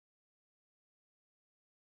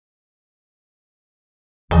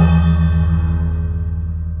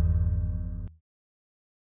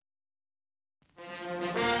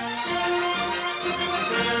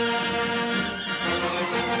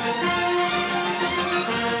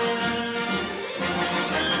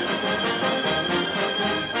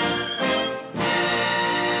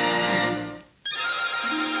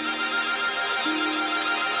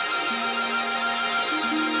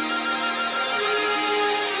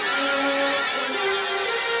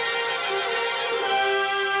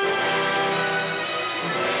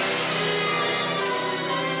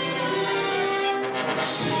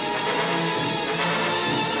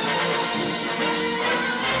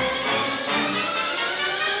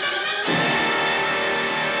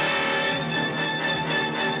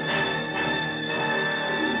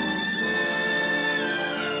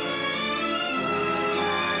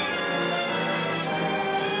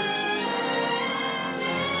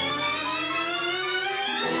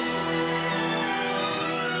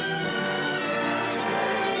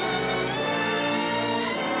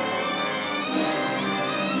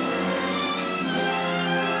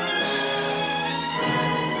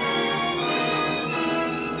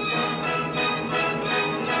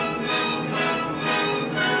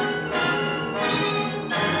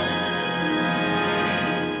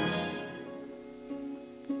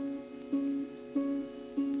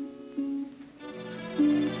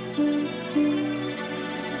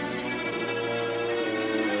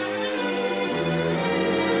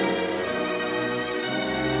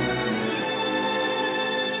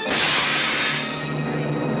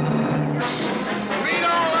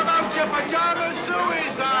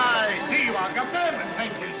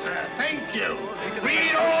thank you.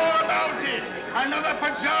 Read all about it. Another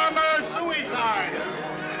pajama suicide.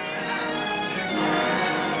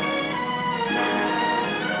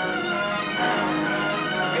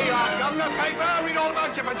 Here you are, Governor. Paper. Read all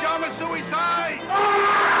about your pajama suicide.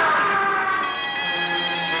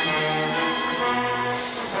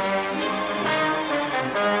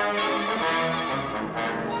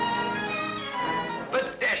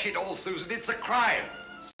 But dash it all, Susan, it's a crime.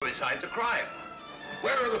 Suicide's a crime.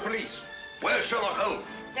 Where are the police? Where's Sherlock Holmes?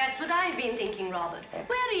 That's what I've been thinking, Robert.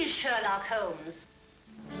 Where is Sherlock Holmes?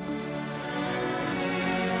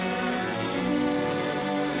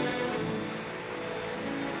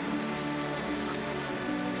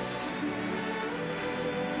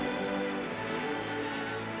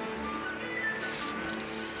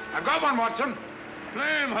 I've got one, Watson.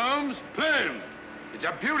 Play him, Holmes. Play him. It's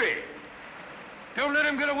a beauty. Don't let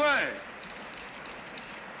him get away.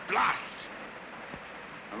 Blast.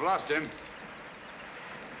 I've lost him.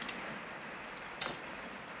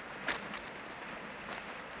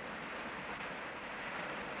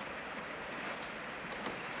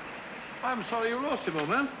 I'm sorry you lost him, old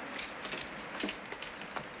man.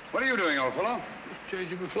 What are you doing, old fellow? Just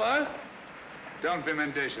changing the fly. Don't be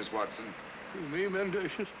mendacious, Watson. Me,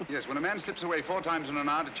 mendacious? Yes, when a man slips away 4 times in an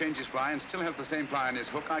hour to change his fly and still has the same fly on his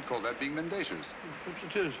hook, I'd call that being mendacious.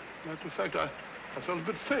 Perhaps it is. Matter of fact, I felt a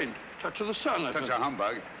bit faint. Touch of the sun, I Touch felt. a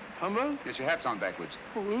humbug. Humbug? Yes, your hat's on backwards.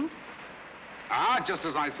 Oh, Ah, just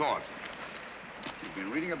as I thought. You've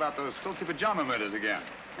been reading about those filthy pajama murders again,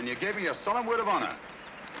 and you gave me a solemn word of honor.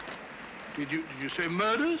 Did you say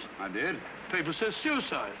murders? I did. Paper says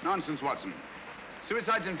suicide. Nonsense, Watson.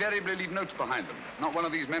 Suicides invariably leave notes behind them. Not one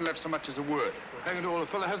of these men left so much as a word. Well, hang it all, a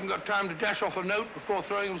fellow hasn't got time to dash off a note before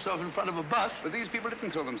throwing himself in front of a bus. But these people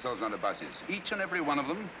didn't throw themselves under buses. Each and every one of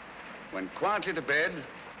them went quietly to bed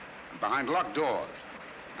and behind locked doors.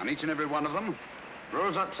 And each and every one of them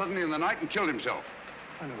rose up suddenly in the night and killed himself.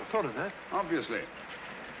 I never thought of that. Obviously.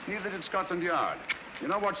 Neither did Scotland Yard. You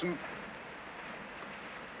know, Watson,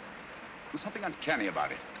 there's something uncanny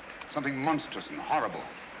about it. Something monstrous and horrible.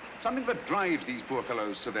 Something that drives these poor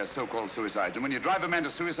fellows to their so-called suicides. And when you drive a man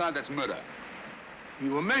to suicide, that's murder.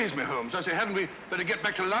 You amaze me, Holmes. I say, hadn't we better get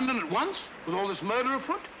back to London at once with all this murder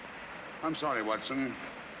afoot? I'm sorry, Watson.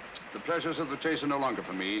 The pleasures of the chase are no longer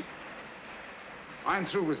for me. I'm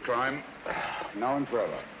through with crime, now and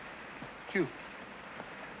forever. You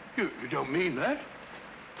don't mean that?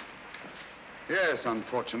 Yes,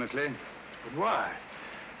 unfortunately. But why?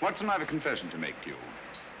 Watson, I have a confession to make you.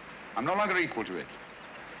 I'm no longer equal to it.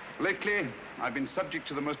 Lately, I've been subject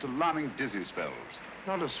to the most alarming dizzy spells.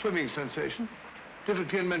 Not a swimming sensation.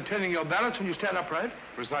 Difficulty in maintaining your balance when you stand upright.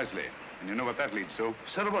 Precisely. And you know what that leads to?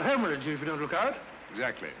 Cerebral hemorrhage if you don't look out.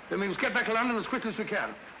 Exactly. Then we must get back to London as quickly as we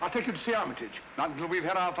can. I'll take you to see Armitage. Not until we've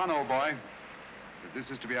had our fun, old boy. If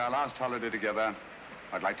this is to be our last holiday together,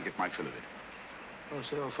 I'd like to get my fill of it. Oh,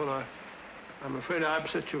 say, old fellow, I'm afraid I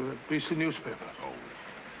upset you with that beastly newspaper. Oh,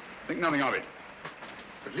 think nothing of it.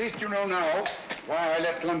 At least you know now why I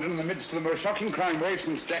left London in the midst of the most shocking crime wave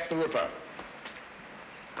since Jack the Ripper.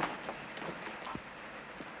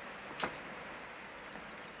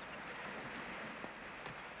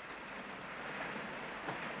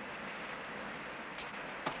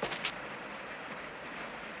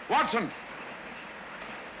 Watson!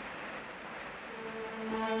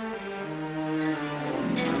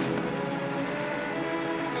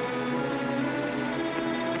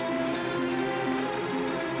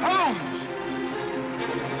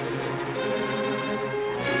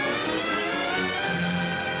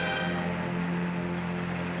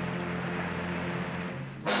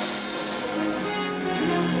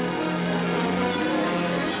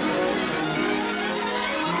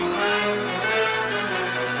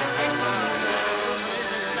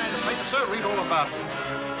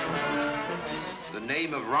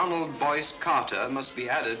 Carter must be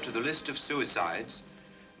added to the list of suicides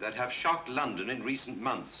that have shocked London in recent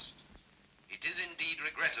months. It is indeed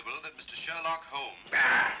regrettable that Mr. Sherlock Holmes...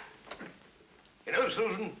 Ah! You know,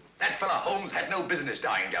 Susan, that fellow Holmes had no business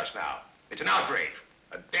dying just now. It's an outrage,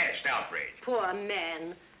 a dashed outrage. Poor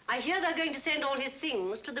man. I hear they're going to send all his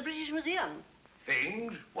things to the British Museum.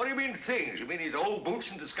 Things? What do you mean, things? You mean his old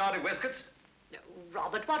boots and discarded waistcoats? No,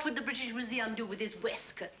 Robert, what would the British Museum do with his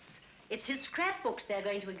waistcoats? It's his scrapbooks they're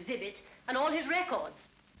going to exhibit, and all his records.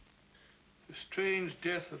 The strange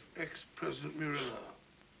death of ex-President Murillo.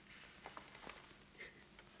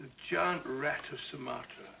 The giant rat of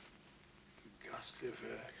Sumatra. The ghastly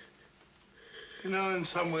affair. You know, in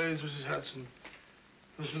some ways, Mrs. Hudson,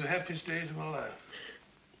 this is the happiest days of my life.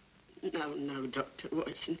 No, Dr.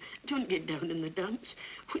 Watson. Don't get down in the dumps.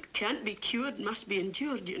 What can't be cured must be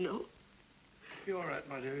endured, you know. You're right,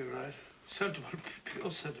 my dear, you're right. Sentiment,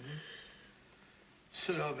 pure sentiment.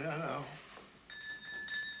 Sit down there now.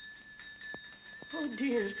 Oh,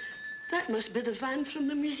 dear. That must be the van from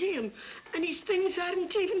the museum. And his things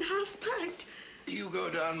aren't even half packed. You go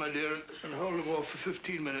down, my dear, and hold them off for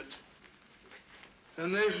 15 minutes.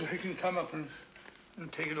 And they can come up and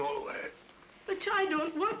take it all away. But I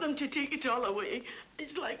don't want them to take it all away.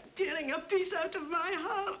 It's like tearing a piece out of my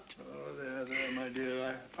heart. Oh, there, my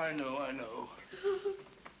dear. I know.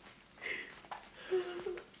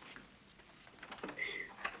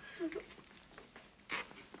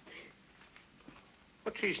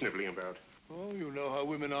 What's she sniveling about? Oh, you know how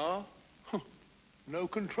women are. No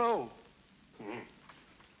control.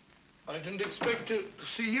 I didn't expect to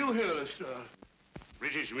see you here, Lestrade.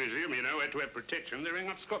 British Museum, you know, had to have protection. They're ringing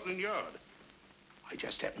up Scotland Yard. I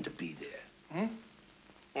just happened to be there.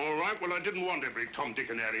 All right, well, I didn't want every Tom, Dick,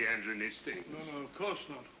 and Harry handling these things. No, of course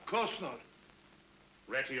not. Of course not.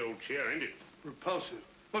 Ratty old chair, ain't it? Repulsive.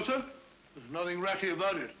 What's that? There's nothing ratty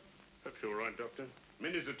about it. Perhaps you're right, Doctor.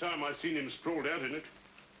 Many's the time I've seen him sprawled out in it.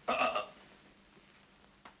 Oh.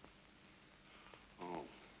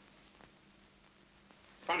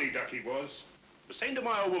 Funny duck he was. Was saying to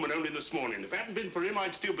my old woman only this morning, if it hadn't been for him,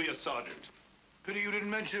 I'd still be a sergeant. Pity you didn't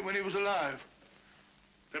mention it when he was alive.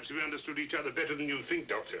 Perhaps we understood each other better than you think,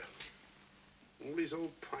 Doctor. All these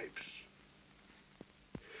old pipes.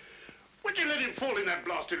 Why'd you let him fall in that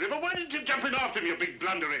blasted river? Why didn't you jump in after him, you big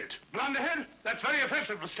blunderhead? Blunderhead? That's very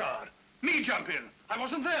offensive, Lestrade. Me jump in. I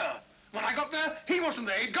wasn't there. When I got there, he wasn't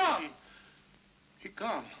there. He'd gone. He'd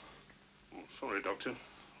gone. Oh, sorry, Doctor.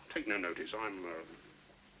 Take no notice. I'm,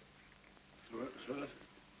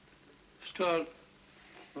 Lestrade,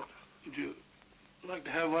 would you like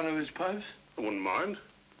to have one of his pipes? I wouldn't mind.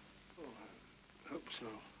 Oh, I hope so.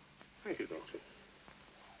 Thank you, Doctor.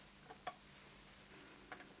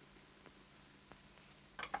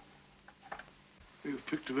 You've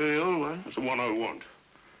picked a very old one. That's the one I want.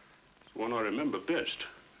 It's the one I remember best.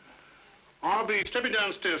 I'll be stepping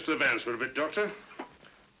downstairs to the vans for a bit, Doctor.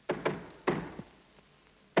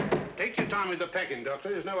 Take your time with the packing, Doctor.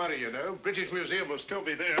 There's no hurry, you know. British Museum will still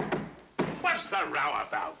be there. What's the row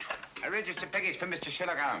about? A registered package for Mr.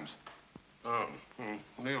 Sherlock Holmes. Oh,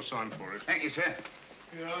 Neil signed for it. Thank you, sir.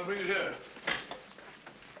 Yeah, I'll bring it here.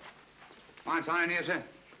 Mine sign here, sir.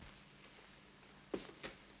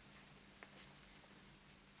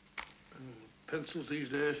 Pencils these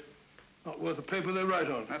days, not worth the paper they write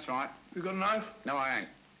on. That's right. You got a knife? No, I ain't.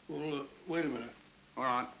 Well, wait a minute. All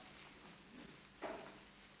right.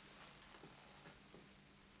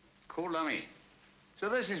 Cool dummy. So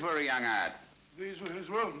this is where a young ad. These were his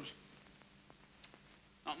rooms.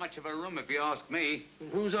 Not much of a room, if you ask me. Well,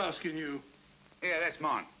 who's asking you? Yeah, that's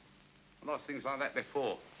mine. I've lost things like that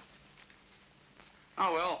before.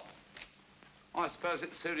 Oh, well. I suppose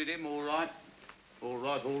it suited him all right. All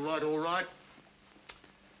right.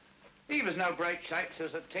 He was no great shakes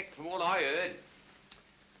as a tick from what I heard.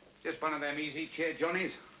 Just one of them easy chair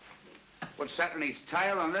Johnnies. Would sat on his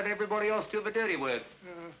tail and let everybody else do the dirty work.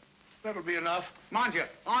 That'll be enough. Mind you,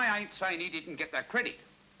 I ain't saying he didn't get that credit,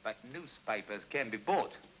 but newspapers can be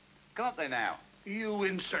bought. Can't they now? You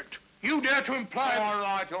insect. You dare to imply... All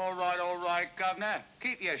right, Governor.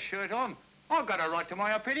 Keep your shirt on. I've got a right to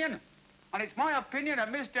my opinion. And it's my opinion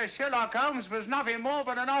that Mr. Sherlock Holmes was nothing more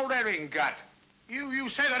but an old herring gut. You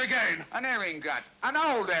say that again. An herring gut. An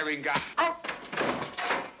old herring gut. Oh!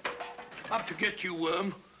 Up to get you,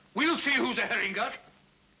 worm. We'll see who's a herring gut.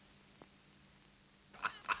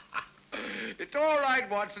 It's all right,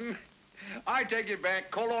 Watson. I take it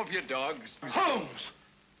back. Call off your dogs. Holmes!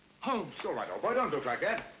 It's all right, old boy. Don't look like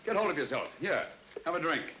that. Get hold of yourself. Here, have a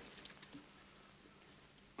drink.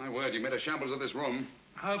 My word, you made a shambles of this room.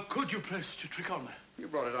 How could you play such a trick on me? You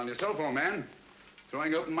brought it on yourself, old man.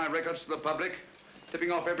 Throwing open my records to the public,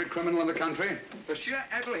 tipping off every criminal in the country. For sheer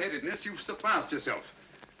addle-headedness, you've surpassed yourself.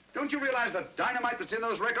 Don't you realize the dynamite that's in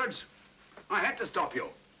those records? I had to stop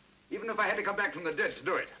you, even if I had to come back from the dead to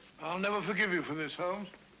do it. I'll never forgive you for this, Holmes.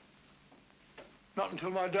 Not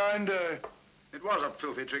until my dying day. It was a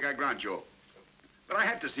filthy trick, I grant you. But I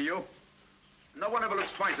had to see you. No one ever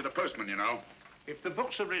looks twice at a postman, you know. If the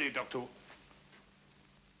books are ready, Doctor.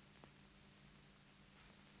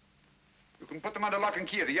 You can put them under lock and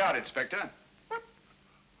key at the yard, Inspector. What?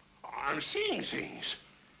 I'm seeing things.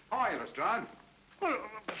 How are you, Lestrade? Well,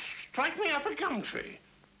 strike me up a gum tree.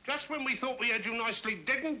 Just when we thought we had you nicely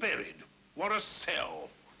dead and buried. What a sell.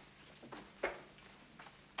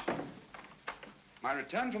 My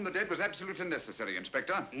return from the dead was absolutely necessary,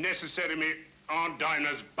 Inspector. Necessary, me Aunt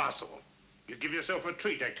Dinah's bustle. You give yourself a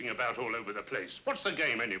treat acting about all over the place. What's the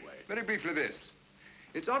game, anyway? Very briefly this.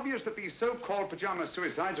 It's obvious that these so-called pajama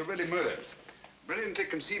suicides are really murders. Brilliantly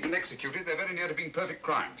conceived and executed, they're very near to being perfect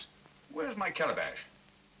crimes. Where's my calabash?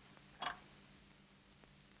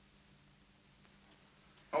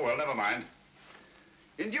 Oh, well, never mind.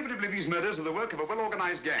 Indubitably, these murders are the work of a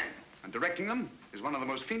well-organized gang, and directing them is one of the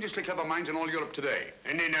most fiendishly clever minds in all Europe today.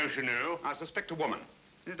 Any notion who? I suspect a woman.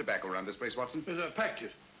 Any tobacco around this place, Watson? Yes, I packed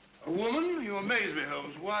it. A woman? You amaze me,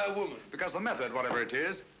 Holmes. Why a woman? Because the method, whatever it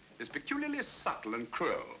is peculiarly subtle and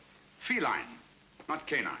cruel. Feline, not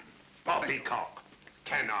canine. Poppycock.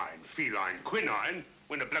 Canine, feline, quinine.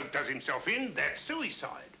 When a bloke does himself in, that's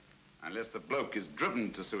suicide. Unless the bloke is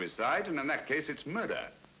driven to suicide, and in that case, it's murder.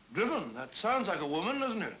 Driven? That sounds like a woman,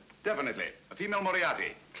 doesn't it? Definitely. A female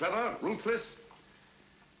Moriarty. Clever, ruthless,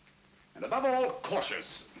 and above all,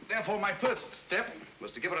 cautious. Therefore, my first step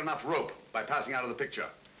was to give her enough rope by passing out of the picture.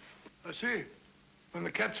 I see. When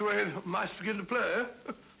the cat's away, the mice begin to play,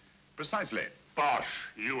 eh? Precisely. Bosh,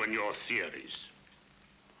 you and your theories.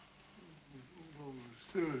 Oh,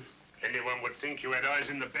 serious. Anyone would think you had eyes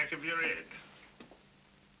in the back of your head.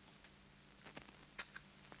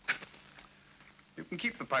 You can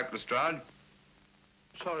keep the pipe, Lestrade.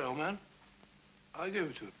 Sorry, old man. I gave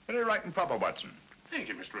it to him. Very right and proper, Watson. Thank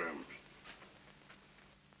you, Mr. Holmes.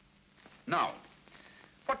 Now,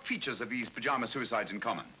 what features have these pajama suicides in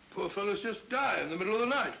common? Poor fellows just die in the middle of the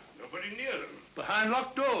night, Nobody near them. behind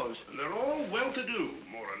locked doors. And they're all well-to-do,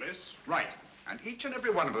 more or less. Right. And each and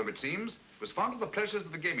every one of them, it seems, was fond of the pleasures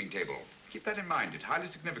of the gaming table. Keep that in mind. It's highly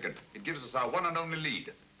significant. It gives us our one and only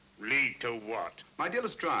lead. Lead to what? My dear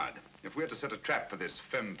Lestrade, if we're to set a trap for this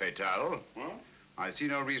femme fatale, Well? I see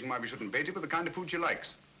no reason why we shouldn't bait it with the kind of food she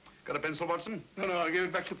likes. Got a pencil, Watson? No, I gave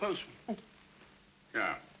it back to the postman.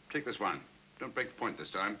 Yeah, take this one. Don't break the point this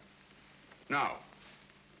time. Now,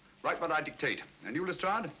 write what I dictate. And you,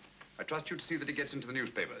 Lestrade, I trust you to see that it gets into the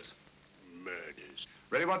newspapers. Murders.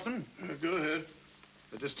 Ready, Watson? Go ahead.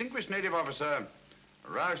 The distinguished native officer,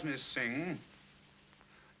 Rajni Singh,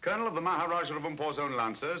 colonel of the Maharaja of Umpor's own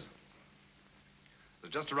Lancers, has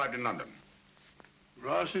just arrived in London.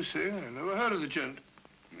 Rajni Singh? I never heard of the gent.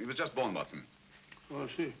 He was just born, Watson. Oh,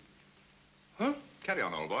 I see. Huh? Carry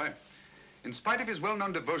on, old boy. In spite of his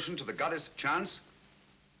well-known devotion to the goddess of chance,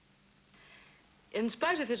 In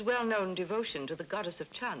spite of his well-known devotion to the goddess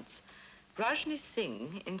of chance, Rajni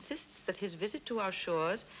Singh insists that his visit to our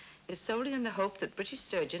shores is solely in the hope that British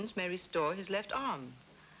surgeons may restore his left arm,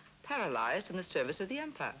 paralyzed in the service of the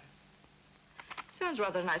Empire. Sounds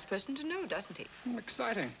rather a nice person to know, doesn't he?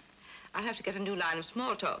 Exciting. I'll have to get a new line of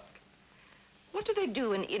small talk. What do they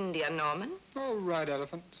do in India, Norman? Oh, ride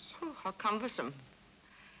elephants. Oh, how cumbersome.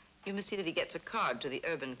 You must see that he gets a card to the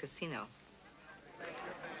urban casino.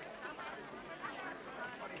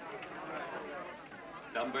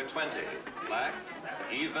 Number 20, black,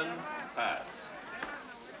 even, pass.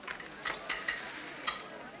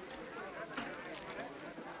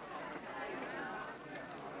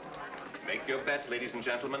 Make your bets, ladies and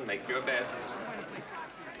gentlemen, make your bets.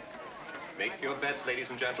 Make your bets, ladies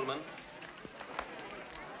and gentlemen.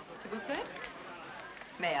 S'il vous plaît?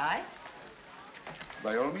 May I?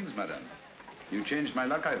 by all means, madame. You changed my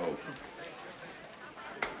luck, I hope.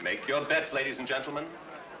 Make your bets, ladies and gentlemen.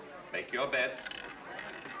 Make your bets.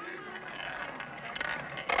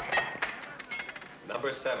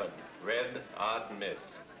 Number 7, red, odd miss.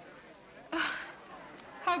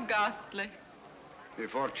 How ghastly. The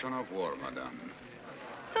fortune of war, madame.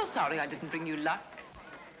 So sorry I didn't bring you luck.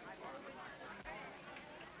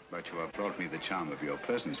 But you have brought me the charm of your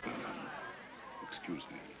presence, madame. Excuse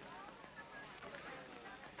me.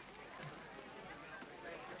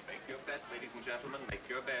 Make your bets, ladies and gentlemen. Make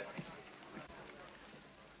your bets.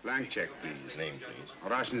 Blank check, please. Name, please.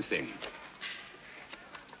 Rajni Singh.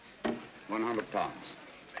 100 pounds.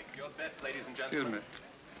 Make your bets, ladies and Excuse gentlemen. me.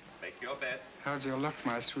 Make your bets. How's your luck,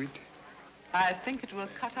 my sweet? I think it will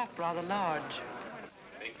cut up rather large.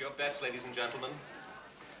 Make your bets, ladies and gentlemen.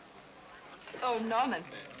 Oh, Norman,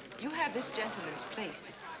 you have this gentleman's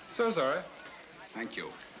place. So sorry. Thank you.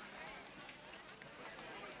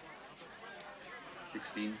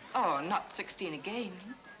 16. Oh, not 16 again.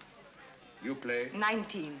 You play.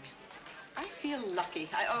 19. I feel lucky.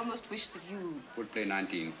 I almost wish that you... Would play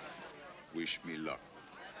 19. Wish me luck.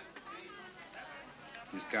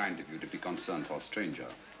 It is kind of you to be concerned for a stranger.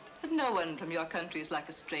 But no one from your country is like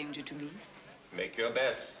a stranger to me. Make your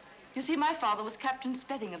bets. You see, my father was Captain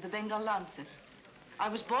Spedding of the Bengal Lancers. I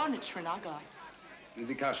was born at Srinagar. In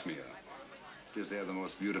the Kashmir. It is there the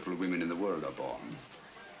most beautiful women in the world are born.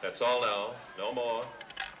 That's all now. No more.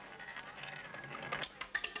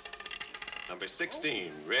 Number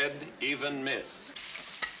 16, red, even miss.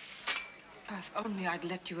 If only I'd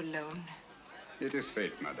let you alone. It is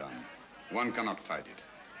fate, madame. One cannot fight it.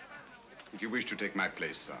 If you wish to take my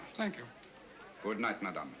place, sir. Thank you. Good night,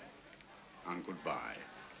 madame. And goodbye.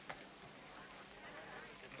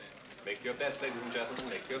 Make your bets, ladies and gentlemen.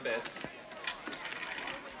 Make your bets.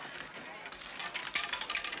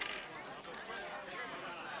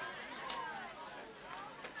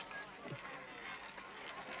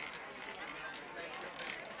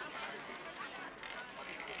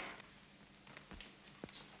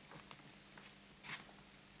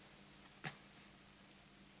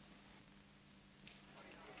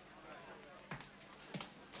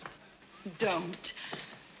 Don't.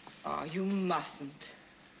 Oh, you mustn't.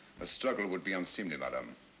 A struggle would be unseemly,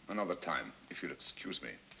 madame. Another time, if you'll excuse me.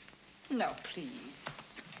 No, please.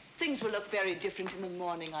 Things will look very different in the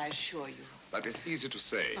morning, I assure you. That is easy to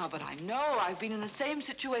say. Oh, but I know. I've been in the same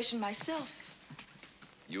situation myself.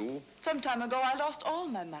 You? Some time ago, I lost all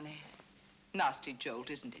my money. Nasty jolt,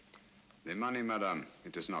 isn't it? The money, madame,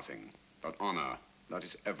 it is nothing. But honor, that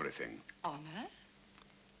is everything. Honor?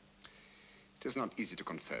 It is not easy to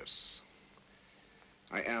confess.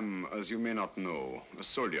 I am, as you may not know, a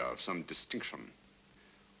soldier of some distinction.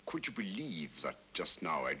 Could you believe that just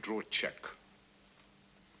now I drew a check?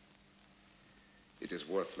 It is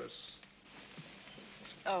worthless.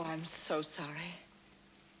 Oh, I'm so sorry.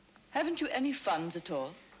 Haven't you any funds at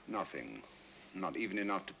all? Nothing. Not even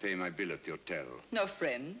enough to pay my bill at the hotel. No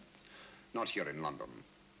friends? Not here in London.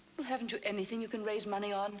 Well, haven't you anything you can raise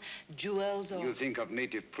money on? Jewels or... You think of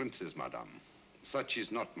native princes, madame. Such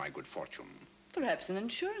is not my good fortune. Perhaps an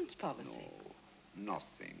insurance policy. No,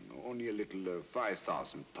 nothing. Only a little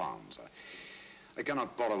 5,000 pounds. I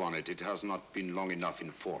cannot borrow on it. It has not been long enough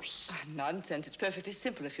in force. Ah, nonsense. It's perfectly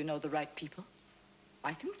simple if you know the right people.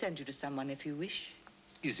 I can send you to someone if you wish.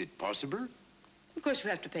 Is it possible? Of course, you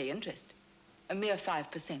have to pay interest. A mere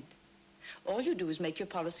 5%. All you do is make your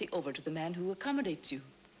policy over to the man who accommodates you.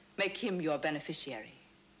 Make him your beneficiary.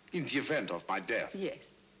 In the event of my death? Yes.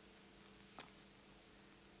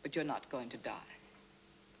 But you're not going to die,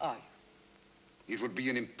 are you? It would be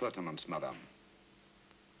an impertinence, madame,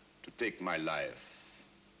 to take my life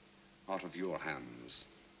out of your hands.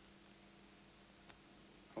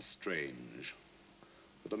 How strange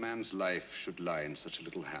that a man's life should lie in such a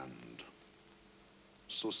little hand.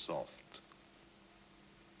 So soft.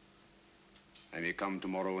 I may come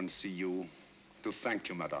tomorrow and see you to thank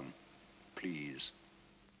you, madame. Please.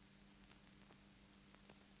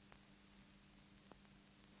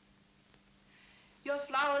 Your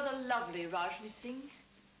flowers are lovely, Rajni Singh.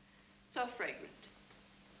 So fragrant.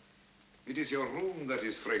 It is your room that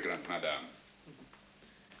is fragrant, madame.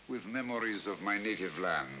 With memories of my native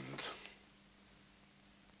land.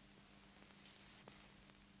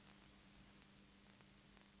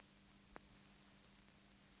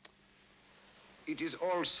 It is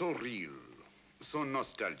all so real, so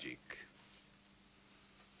nostalgic.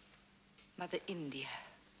 Mother India.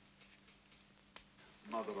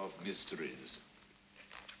 Mother of mysteries.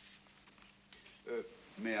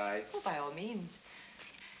 May I? Oh, by all means.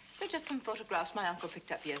 They're just some photographs my uncle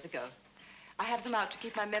picked up years ago. I have them out to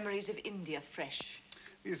keep my memories of India fresh.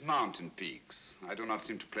 These mountain peaks, I do not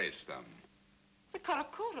seem to place them. The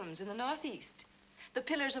Karakorams in the northeast. The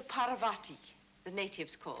pillars of Parvati, the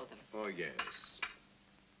natives call them. Oh, yes.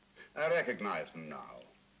 I recognize them now.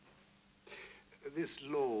 This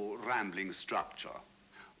low, rambling structure,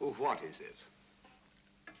 oh, what is it?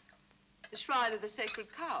 The shrine of the sacred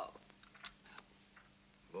cow.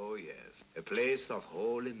 Oh, yes. A place of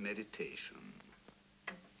holy meditation.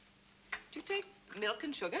 Do you take milk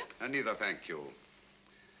and sugar? Neither, thank you.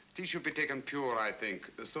 Tea should be taken pure, I think,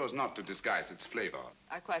 so as not to disguise its flavor.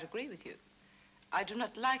 I quite agree with you. I do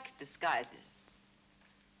not like disguises.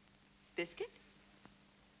 Biscuit?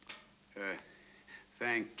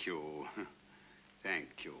 Thank you.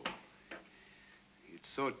 Thank you. It's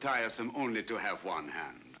so tiresome only to have one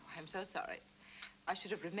hand. Oh, I'm so sorry. I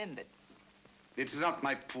should have remembered. It is not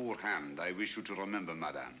my poor hand I wish you to remember,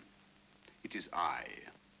 madame. It is I.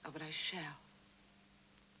 Oh, but I shall.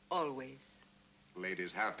 Always.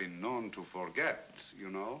 Ladies have been known to forget, you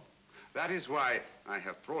know. That is why I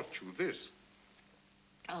have brought you this.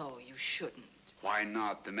 Oh, you shouldn't. Why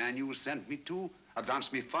not? The man you sent me to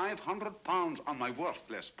advanced me 500 pounds on my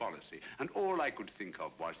worthless policy, and all I could think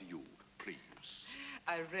of was you. Please.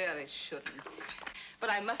 I really shouldn't. But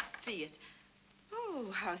I must see it.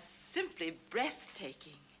 Oh, how simply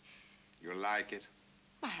breathtaking. You like it?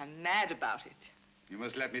 Why, I'm mad about it. You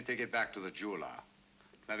must let me take it back to the jeweler.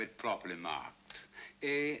 Have it properly marked.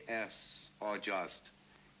 A.S. or just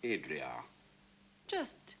Adria.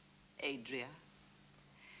 Just Adria.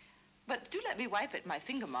 But do let me wipe it. My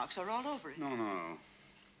finger marks are all over it. No, no.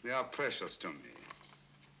 They are precious to me.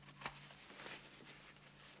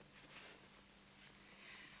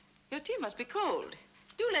 Your tea must be cold.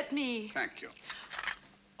 Do let me... Thank you.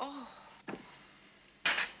 Oh.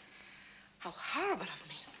 How horrible of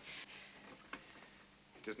me.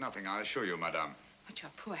 It is nothing, I assure you, madame. But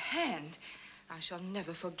your poor hand. I shall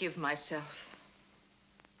never forgive myself.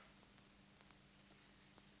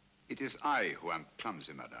 It is I who am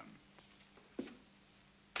clumsy, madame.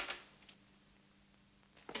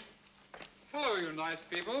 Hello, you nice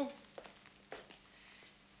people.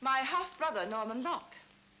 My half-brother, Norman Locke.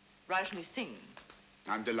 Rajni Singh.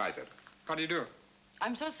 I'm delighted. How do you do?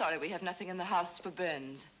 I'm so sorry we have nothing in the house for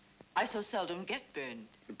burns. I so seldom get burned.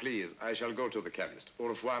 Please, I shall go to the chemist. Au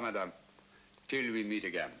revoir, madame. Till we meet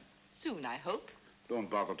again. Soon, I hope. Don't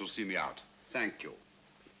bother to see me out. Thank you.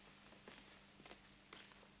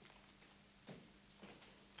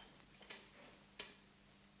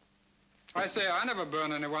 I say, I never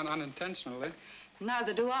burn anyone unintentionally.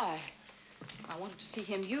 Neither do I. I wanted to see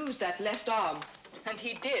him use that left arm, and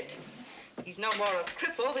he did. He's no more a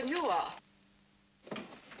cripple than you are.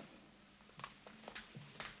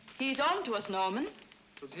 He's on to us, Norman.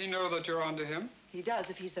 Does he know that you're onto him? He does,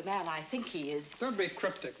 if he's the man I think he is. Don't be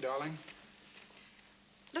cryptic, darling.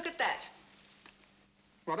 Look at that.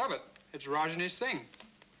 What of it? It's Rajni Singh.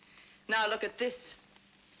 Now look at this.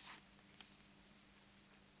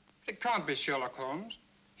 It can't be Sherlock Holmes.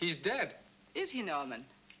 He's dead. Is he, Norman?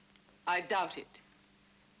 I doubt it.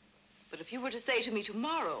 But if you were to say to me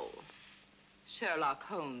tomorrow, Sherlock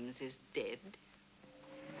Holmes is dead.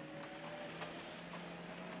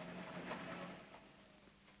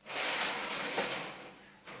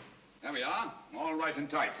 There we are. All right and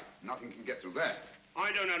tight. Nothing can get through that.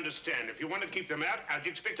 I don't understand. If you want to keep them out, how'd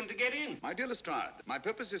you expect them to get in? My dear Lestrade, my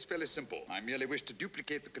purpose is fairly simple. I merely wish to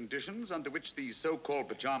duplicate the conditions under which these so-called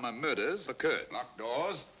pajama murders occurred. Locked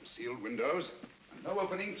doors, sealed windows, and no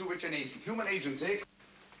opening through which any human agency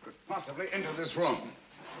could possibly enter this room.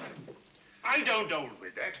 I don't hold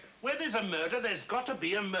with that. Where there's a murder, there's got to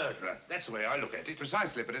be a murderer. That's the way I look at it.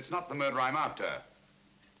 Precisely, but it's not the murder I'm after.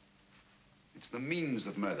 It's the means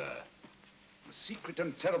of murder. The secret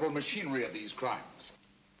and terrible machinery of these crimes.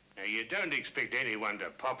 Now, you don't expect anyone to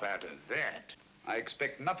pop out of that. I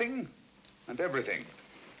expect nothing and everything.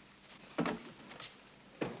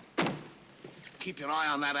 Keep your eye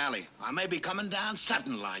on that alley. I may be coming down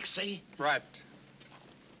sudden-like, see? Right.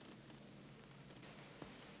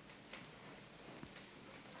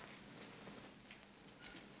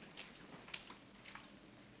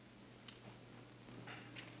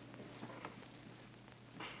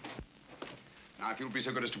 Now, if you'll be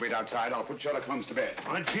so good as to wait outside, I'll put Sherlock Holmes to bed.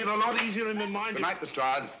 I'd feel a lot easier in my mind. Good night,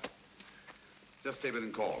 Lestrade. Just stay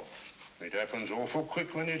within call. It happens awful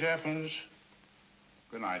quick when it happens.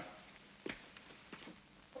 Good night.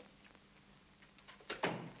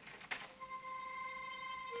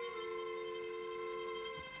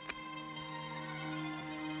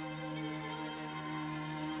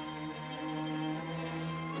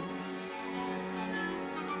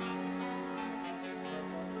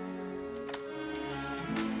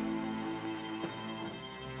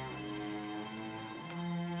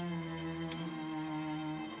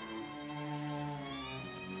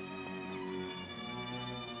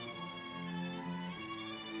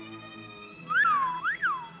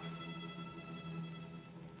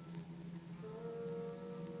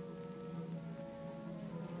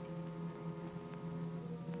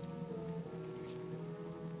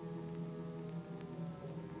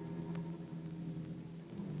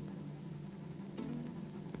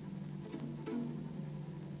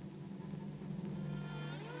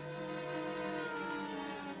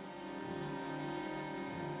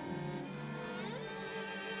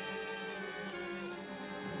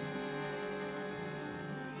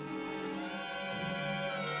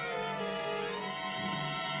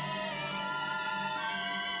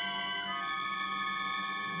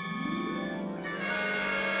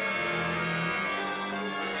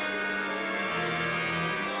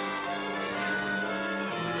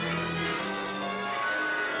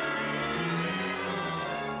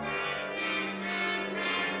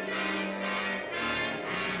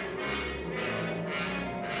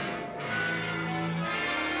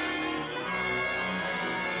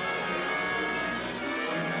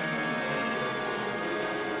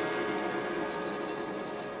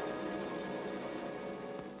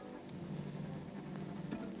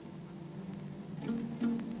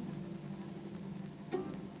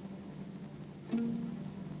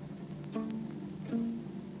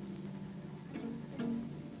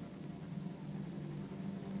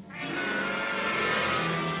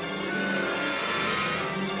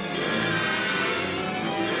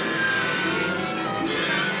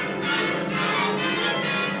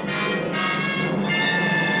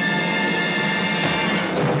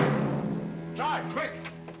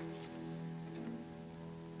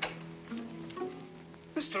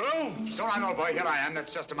 Mr. Holmes. So I know, boy. Here I am.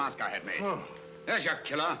 That's just a mask I had made. Oh. There's your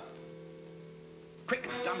killer. Quick,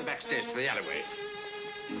 down the back stairs to the alleyway.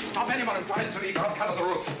 Stop anyone who tries to leave out. Cover the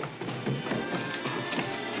roof.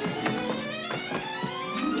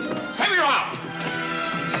 There you are!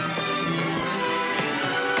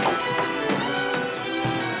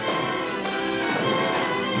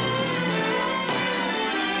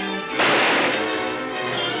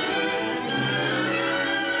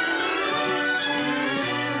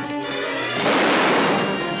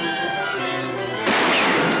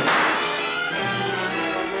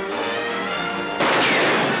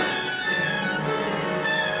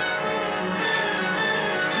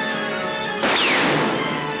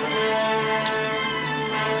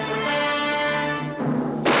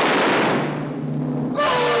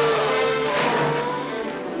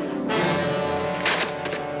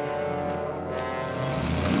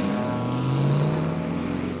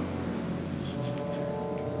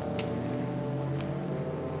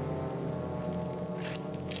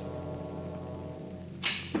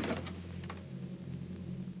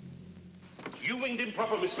 You winged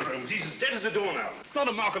improper, Mr. Holmes. He's as dead as a doornail. Not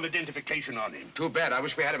a mark of identification on him. Too bad. I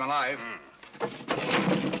wish we had him alive. What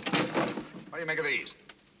do you make of these?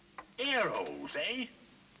 Air holes, eh?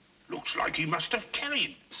 Looks like he must have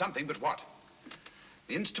carried. Something, but what?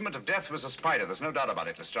 The instrument of death was a spider. There's no doubt about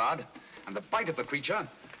it, Lestrade. And the bite of the creature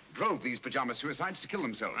drove these pajama suicides to kill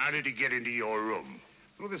themselves. How did he get into your room?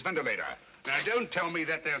 Through this ventilator. Now, don't tell me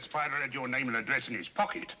that there spider had your name and address in his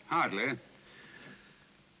pocket. Hardly.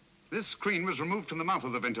 This screen was removed from the mouth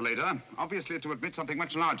of the ventilator, obviously to admit something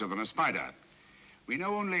much larger than a spider. We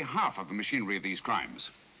know only half of the machinery of these crimes.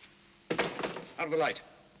 Out of the light.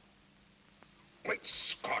 Great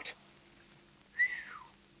Scott.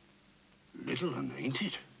 Little un, ain't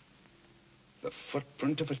it? The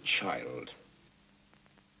footprint of a child.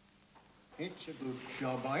 It's a good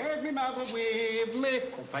job I had me mother with me.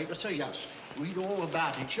 Oh, paper, say yes. Read all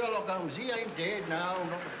about it. Sherlock Holmes, he ain't dead now,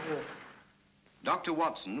 not at all. Dr.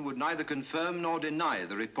 Watson would neither confirm nor deny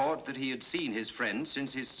the report that he had seen his friend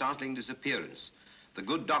since his startling disappearance. The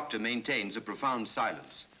good doctor maintains a profound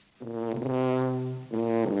silence.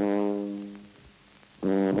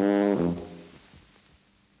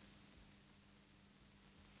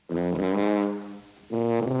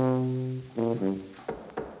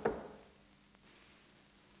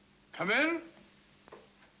 Come in.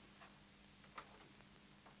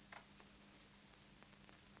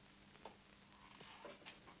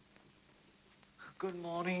 Good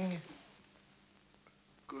morning.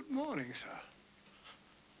 Good morning, sir.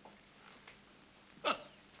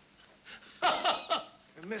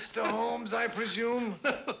 Mr. Holmes, I presume?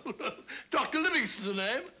 Dr. Livingston's the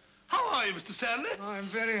name. How are you, Mr. Stanley? I'm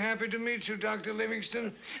very happy to meet you, Dr.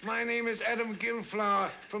 Livingston. My name is Adam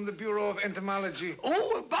Gilflower from the Bureau of Entomology.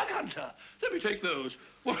 Oh, a bug hunter. Let me take those.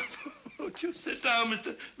 Won't you sit down,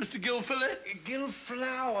 Mr. Gilfillet?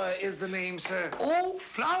 Gilflower is the name, sir. Oh,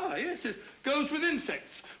 flower, yes. It goes with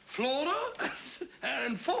insects. Flora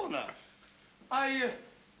and fauna. I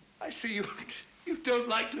see you don't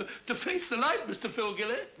like to face the light, Mr. Phil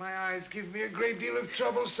Gillett. My eyes give me a great deal of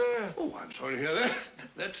trouble, sir. Oh, I'm sorry to hear that.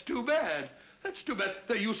 That's too bad. That's too bad.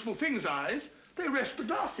 They're useful things, eyes. They rest the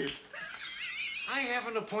glasses. I have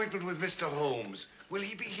an appointment with Mr. Holmes. Will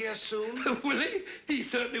he be here soon? Will he? He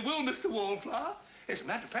certainly will, Mr. Wallflower. As a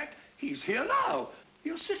matter of fact, he's here now.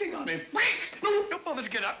 You're sitting on him. No, don't bother to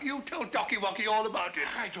get up. You tell Docky Wocky all about it.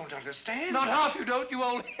 I don't understand. Not half you don't, you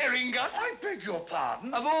old herring gut. I beg your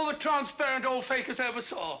pardon? Of all the transparent old fakers I ever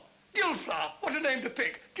saw. Gilflower, what a name to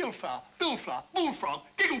pick. Gilflower, Billflower, Bullfrog,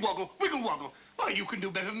 Giggle-Woggle, Wiggle-Woggle. Why, you can do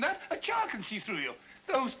better than that. A child can see through you.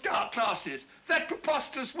 Those dark glasses, that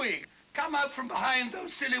preposterous wig. Come out from behind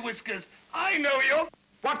those silly whiskers. I know you.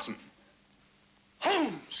 Watson.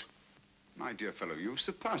 Holmes. My dear fellow, you've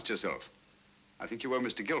surpassed yourself. I think you owe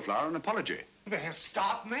Mr. Gilflower an apology. They're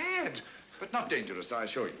stark mad. But not dangerous, I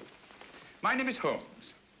assure you. My name is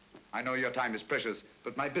Holmes. I know your time is precious,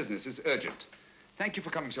 but my business is urgent. Thank you for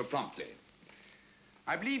coming so promptly.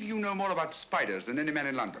 I believe you know more about spiders than any man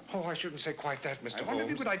in London. Oh, I shouldn't say quite that, Mr. Holmes. I wonder if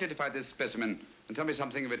you could identify this specimen and tell me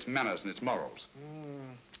something of its manners and its morals.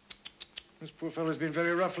 This poor fellow's been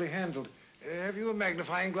very roughly handled. Have you a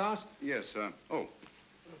magnifying glass? Yes, oh.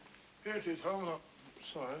 Here it is, Holmes.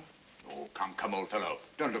 Sorry. Oh, come, old fellow.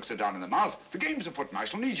 Don't look so down in the mouth. The game's afoot and I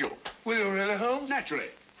shall need you. Will you really, Holmes? Naturally.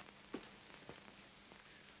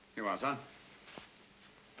 Here you are, sir.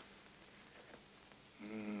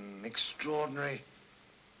 Extraordinary.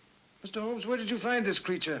 Mr. Holmes, where did you find this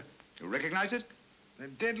creature? You recognize it? The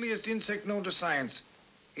deadliest insect known to science.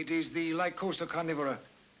 It is the Lycosa carnivora.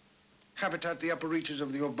 Habitat the upper reaches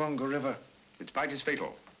of the Obongo River. Its bite is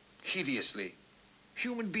fatal. hideously.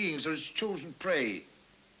 Human beings are its chosen prey.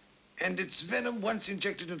 And its venom, once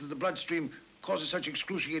injected into the bloodstream, causes such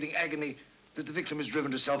excruciating agony that the victim is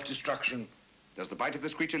driven to self-destruction. Does the bite of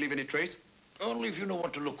this creature leave any trace? Only if you know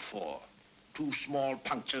what to look for. 2 small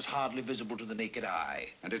punctures hardly visible to the naked eye.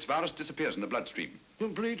 And its virus disappears in the bloodstream?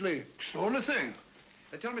 Completely. It's the only thing.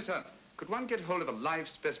 Tell me, sir, could one get hold of a live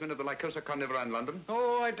specimen of the Lycosa carnivora in London?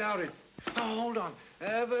 Oh, I doubt it. Oh, hold on.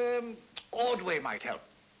 Ordway might help.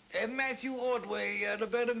 Matthew Ordway,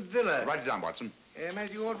 Laburnum Villa. Write it down, Watson.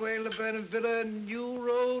 Matthew Ordway, Laburnum Villa, New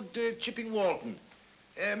Road, Chipping Walton.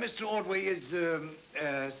 Mr. Ordway is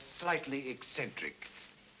slightly eccentric.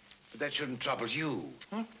 But that shouldn't trouble you.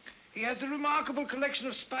 Huh? He has a remarkable collection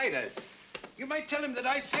of spiders. You might tell him that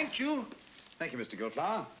I sent you. Thank you, Mr.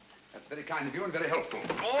 Gilflower. That's very kind of you and very helpful.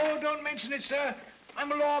 Oh, don't mention it, sir.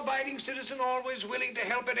 I'm a law-abiding citizen, always willing to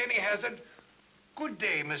help at any hazard. Good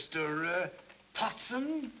day, Mr.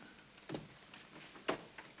 Potson.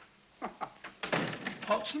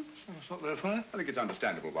 Watson? That's not very funny. I think it's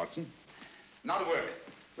understandable, Watson. Now the work.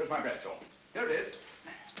 Where's my Bradshaw? Here it is.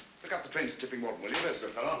 Look up the trains to Chipping Walton, will you? There's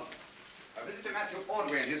good fellow. Visitor Matthew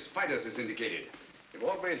Ordway and his spiders is indicated. If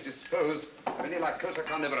Ordway is disposed of any Lycosa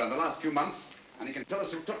carnivora in the last few months, and he can tell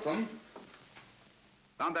us who took them.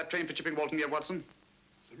 Found that train for Chipping Walton yet, Watson?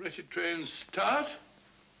 The wretched trains start,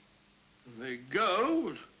 and they go,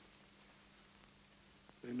 but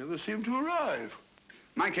they never seem to arrive.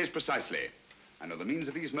 My case precisely. I know the means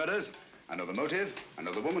of these murders. I know the motive. I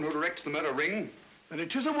know the woman who directs the murder ring. And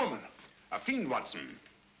it is a woman. A fiend, Watson.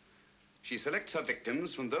 She selects her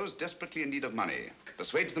victims from those desperately in need of money,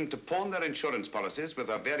 persuades them to pawn their insurance policies with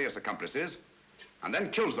her various accomplices, and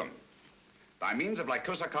then kills them by means of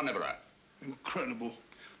Lycosa carnivora. Incredible.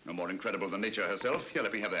 No more incredible than nature herself. Here,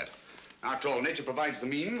 let me have that. After all, nature provides the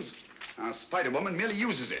means. Our Spider-Woman merely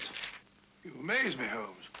uses it. You amaze me,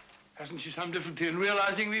 Holmes. Hasn't she some difficulty in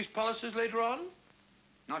realizing these policies later on?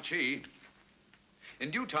 Not she.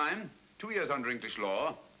 In due time, 2 years under English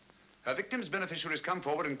law, her victim's beneficiaries come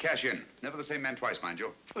forward and cash in. Never the same man twice, mind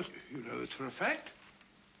you. But you know this for a fact.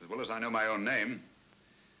 As well as I know my own name.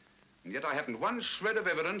 And yet I haven't one shred of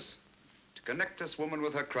evidence to connect this woman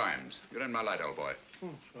with her crimes. You're in my light, old boy. Oh,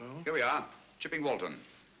 so? Here we are, Chipping Walton.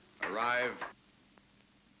 Arrive.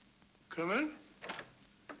 Come in.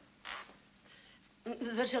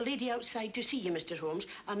 There's a lady outside to see you, Mr. Holmes,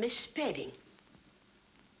 a Miss Spedding.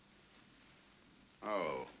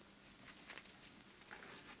 Oh.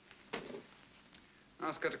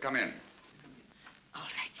 Ask her to come in. All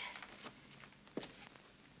right.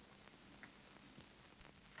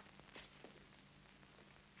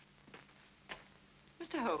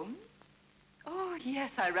 Mr. Holmes? Oh,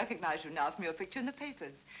 yes, I recognize you now from your picture in the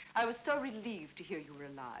papers. I was so relieved to hear you were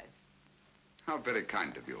alive. How very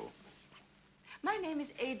kind of you. My name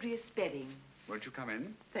is Adria Spedding. Won't you come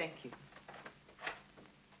in? Thank you.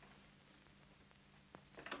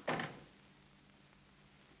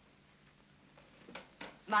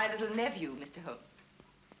 My little nephew, Mr. Holmes.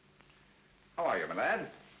 How are you, my lad?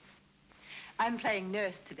 I'm playing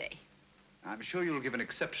nurse today. I'm sure you'll give an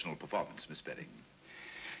exceptional performance, Miss Spedding.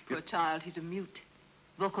 Poor child, he's a mute.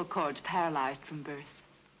 Vocal cords paralyzed from birth.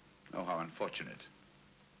 Oh, how unfortunate.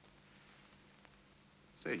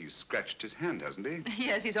 Say, he's scratched his hand, hasn't he?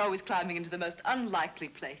 Yes, he's always climbing into the most unlikely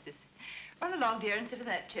places. Run along, dear, and sit in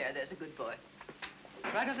that chair. There's a good boy.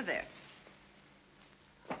 Right over there.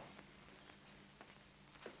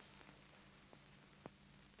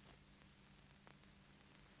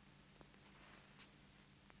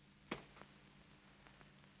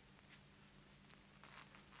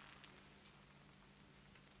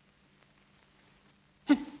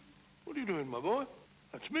 What are you doing, my boy?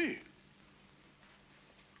 That's me.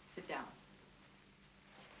 Sit down.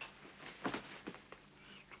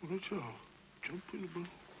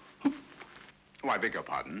 Oh, I beg your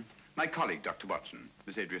pardon. My colleague, Dr. Watson,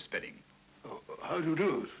 Miss Adria Spedding. Oh, how do you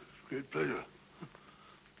do? It's a great pleasure.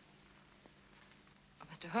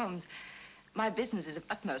 Mr. Holmes, my business is of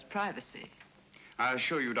utmost privacy. I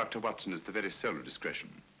assure you, Dr. Watson is the very soul of discretion.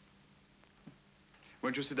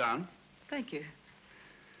 Won't you sit down? Thank you.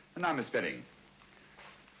 And now, Miss Spedding,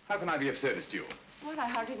 how can I be of service to you? Well, I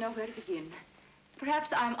hardly know where to begin. Perhaps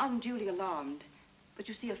I'm unduly alarmed, but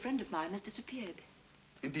you see, a friend of mine has disappeared.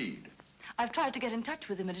 Indeed. I've tried to get in touch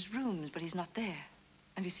with him at his rooms, but he's not there.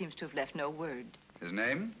 And he seems to have left no word. His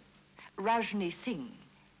name? Rajni Singh.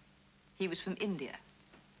 He was from India.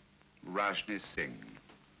 Rajni Singh.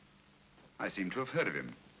 I seem to have heard of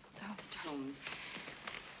him. Oh, Mr. Holmes,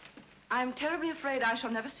 I'm terribly afraid I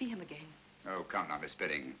shall never see him again. Oh, come now, Miss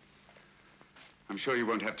Spedding. I'm sure you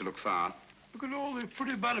won't have to look far. Look at all the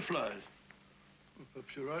pretty butterflies.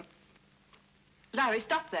 Perhaps you're right. Larry,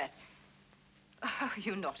 stop that. Oh,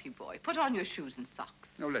 you naughty boy. Put on your shoes and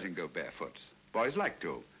socks. No, let him go barefoot. Boys like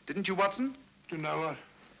to. Didn't you, Watson? Didn't I what?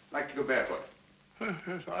 Like to go barefoot.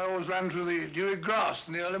 Yes, I always ran through the dewy grass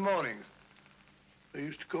in the early mornings. They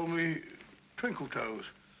used to call me Twinkle Toes.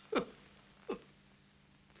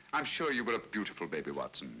 I'm sure you were a beautiful baby,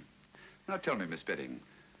 Watson. Now tell me, Miss Bedding,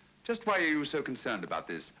 just why are you so concerned about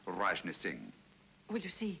this Rajni Singh? Well, you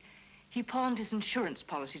see, he pawned his insurance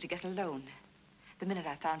policy to get a loan. The minute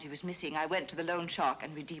I found he was missing, I went to the loan shark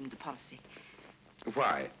and redeemed the policy.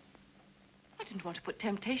 Why? I didn't want to put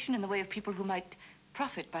temptation in the way of people who might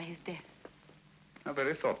profit by his death. How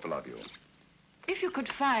very thoughtful of you. If you could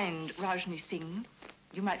find Rajni Singh,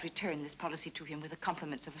 you might return this policy to him with the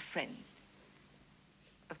compliments of a friend.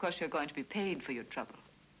 Of course, you're going to be paid for your trouble.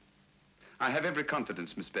 I have every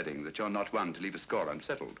confidence, Miss Bedding, that you're not one to leave a score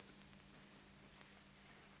unsettled.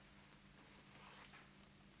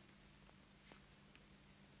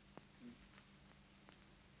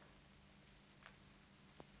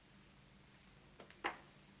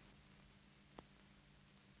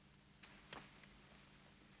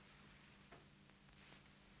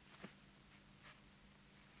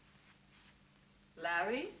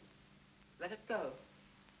 Larry, let it go.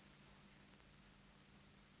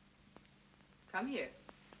 Come here.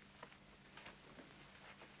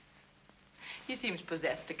 He seems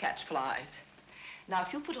possessed to catch flies. Now,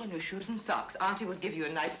 if you put on your shoes and socks, Auntie will give you a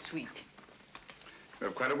nice sweet. You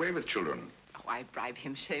have quite a way with children. Oh, I bribe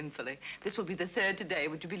him shamefully. This will be the third today,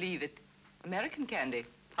 would you believe it? American candy,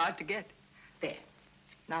 hard to get. There.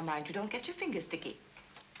 Now, mind you don't get your fingers sticky.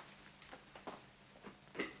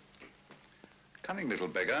 Cunning little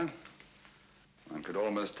beggar. One could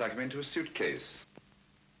almost tuck him into a suitcase.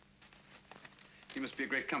 He must be a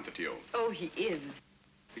great comfort to you. Oh, he is.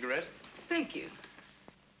 Cigarette? Thank you.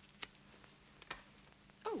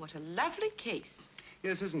 Oh, what a lovely case.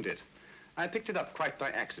 Yes, isn't it? I picked it up quite by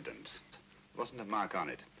accident. There wasn't a mark on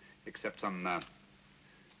it, except some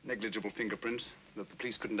negligible fingerprints that the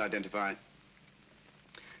police couldn't identify.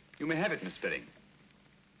 You may have it, Miss Bedding.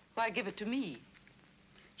 Why give it to me?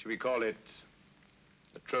 Should we call it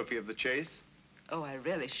a trophy of the chase? Oh, I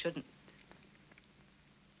really shouldn't.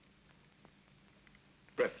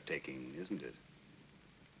 Breathtaking, isn't it?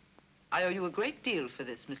 I owe you a great deal for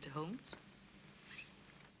this, Mr. Holmes.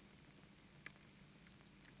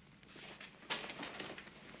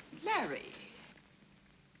 Larry.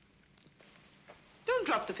 Don't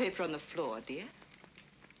drop the paper on the floor, dear.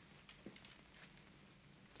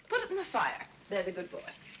 Put it in the fire. There's a good boy.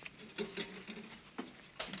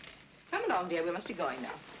 Come along, dear. We must be going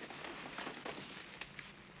now.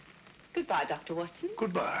 Goodbye, Dr. Watson.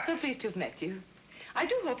 Goodbye. So pleased to have met you. I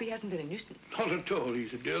do hope he hasn't been a nuisance. Not at all.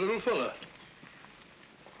 He's a dear little fella.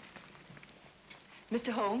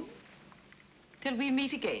 Mr. Holmes, till we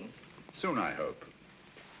meet again. Soon, I hope.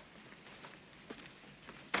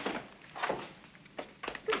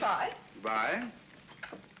 Goodbye. Goodbye.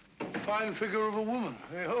 Fine figure of a woman,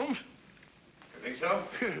 eh, Holmes? You think so?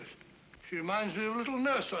 Yes. She reminds me of a little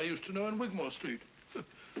nurse I used to know in Wigmore Street.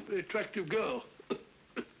 Very attractive girl.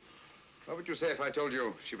 What would you say if I told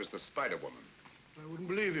you she was the Spider Woman? I wouldn't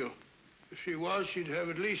believe you. If she was, she'd have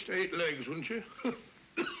at least 8 legs, wouldn't she? Oh,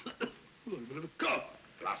 a bit of a cough.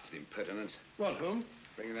 Blasted impertinence. What, Holmes?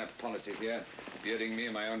 Bringing that policy here, bearding me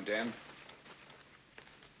in my own den.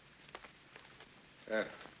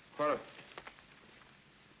 What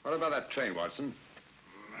about that train, Watson?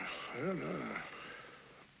 I don't know.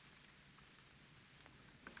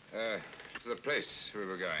 To the place we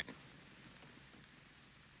were going.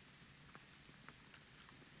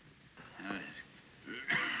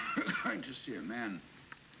 Going to see a man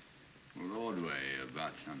Broadway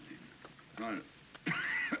about something.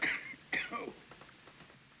 Oh.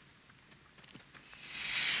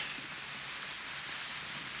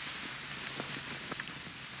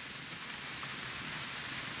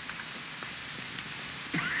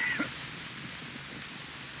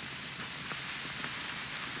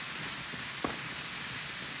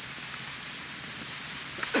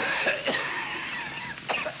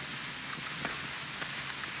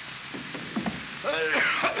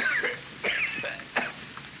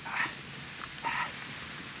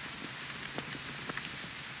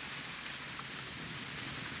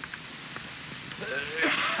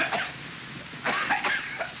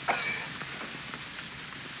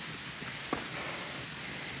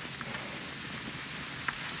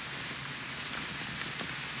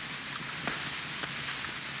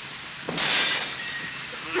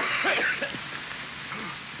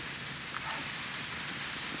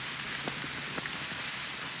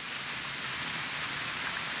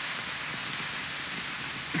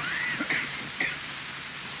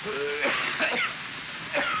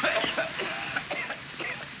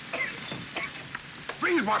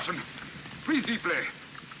 Watson. Breathe deeply.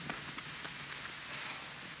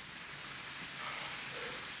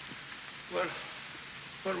 What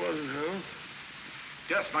was it, Holmes?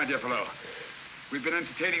 Yes, my dear fellow. We've been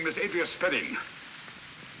entertaining Miss Adria Spedding.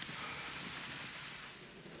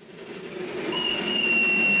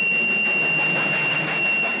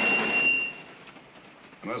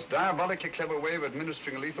 The most diabolically clever way of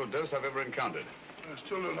administering a lethal dose I've ever encountered. I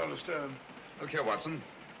still don't understand. Look here, Watson.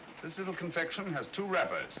 This little confection has two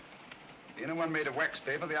wrappers. The inner one made of wax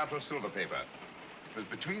paper, the outer of silver paper. It was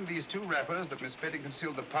between these two wrappers that Miss Spedding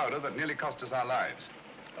concealed the powder that nearly cost us our lives.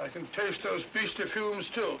 I can taste those beastly fumes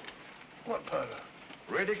still. What powder?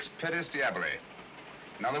 Radix pedis diaboli.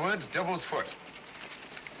 In other words, devil's foot.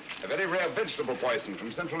 A very rare vegetable poison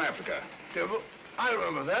from Central Africa. Devil? I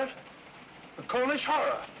remember that. The Cornish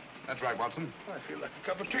horror. That's right, Watson. I feel like a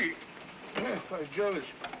cup of tea. By Jove,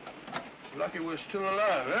 it's lucky we're still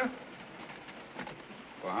alive, eh?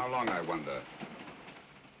 For how long, I wonder?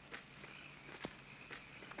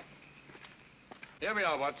 Here we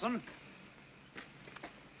are, Watson.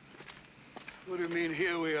 What do you mean,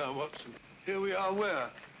 here we are, Watson? Here we are where?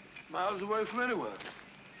 Miles away from anywhere.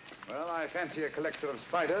 Well, I fancy a collector of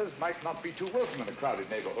spiders might not be too welcome in a crowded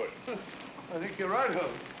neighborhood. I think you're right,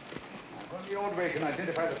 Holmes. If only Ordway can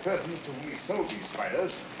identify the persons to whom he sold these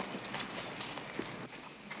spiders.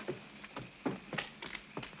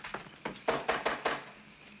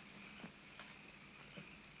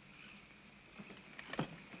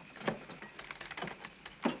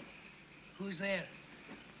 Who's there?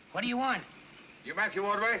 What do you want? You Matthew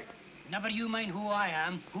Ordway? Never you mind who I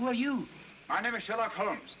am. Who are you? My name is Sherlock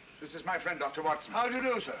Holmes. This is my friend, Dr. Watson. How do you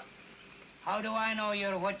do, sir? How do I know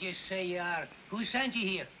you're what you say you are? Who sent you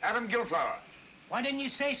here? Adam Gilflower. Why didn't you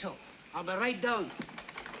say so? I'll be right down.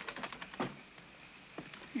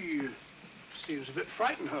 He seems a bit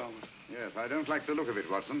frightened, Holmes. Yes, I don't like the look of it,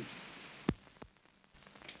 Watson.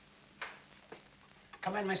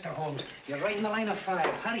 Come in, Mr. Holmes. You're right in the line of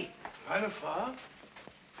fire. Hurry. Line of fire?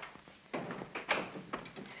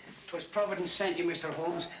 'Twas Providence sent you, Mr.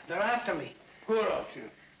 Holmes. They're after me. Who are after you?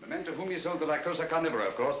 The men to whom you sold the Lycosa carnivora,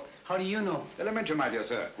 of course. How do you know? Elementary, my dear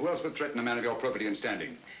sir. Who else would threaten a man of your property and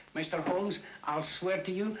standing? Mr. Holmes, I'll swear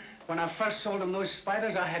to you, when I first sold them those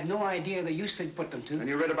spiders, I had no idea the use they'd put them to. And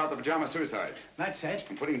you read about the pajama suicides? That's it.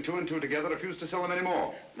 And putting two and two together, refused to sell them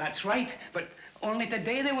anymore. That's right, but only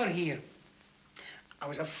today they were here. I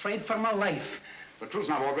was afraid for my life. The truth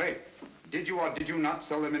now, Ordway. Did you or did you not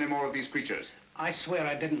sell them any more of these creatures? I swear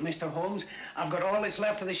I didn't, Mr. Holmes. I've got all that's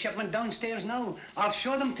left of the shipment downstairs now. I'll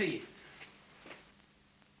show them to you.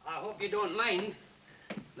 I hope you don't mind.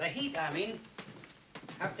 The heat, I mean.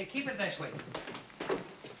 Have to keep it this way.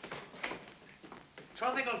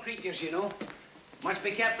 Tropical creatures, you know. Must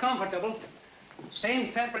be kept comfortable.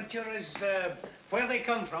 Same temperature as where they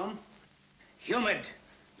come from. Humid.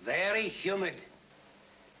 Very humid.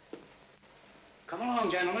 Come along,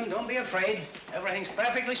 gentlemen. Don't be afraid. Everything's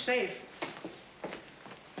perfectly safe.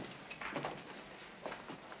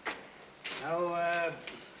 Now,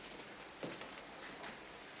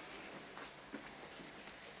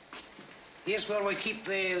 here's where we keep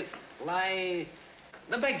the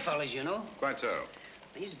big fellas, you know. Quite so.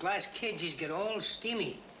 These glass cages get all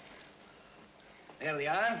steamy. There they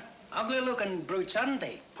are. Ugly-looking brutes, aren't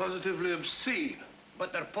they? Positively obscene.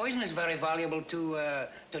 But their poison is very valuable to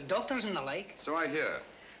doctors and the like. So I hear.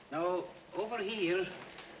 Now, over here,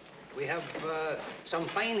 we have some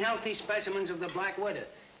fine, healthy specimens of the black widow.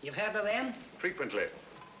 You've heard of them? Frequently.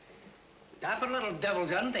 Dapper little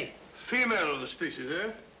devils, aren't they? Female of the species,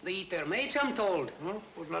 eh? They eat their mates, I'm told. Well,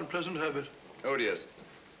 what an unpleasant habit. Odious.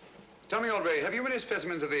 Tell me, Ordway, have you any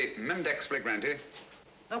specimens of the Mendex flagranti?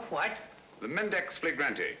 The what? The Mendex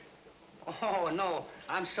flagranti. Oh, no.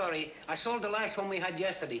 I'm sorry. I sold the last one we had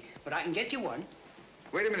yesterday, but I can get you one.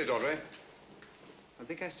 Wait a minute, Ordway. I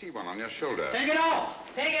think I see one on your shoulder. Take it off!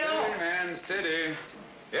 Take it off! Steady, man, steady.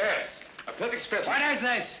 Yes, a perfect specimen. What is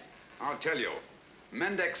this? I'll tell you.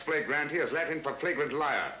 Mendex flagranti is Latin for flagrant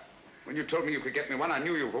liar. When you told me you could get me one, I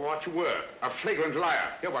knew you for what you were, a flagrant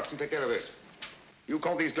liar. Here, Watson, take care of this. You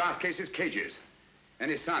call these glass cases cages.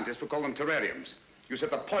 Any scientist would call them terrariums. You said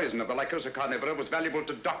the poison of the Lycosa carnivora was valuable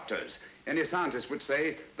to doctors. Any scientist would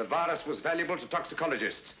say the virus was valuable to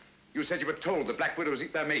toxicologists. You said you were told that black widows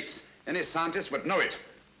eat their mates. Any scientist would know it.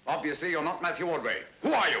 Obviously, you're not Matthew Ordway.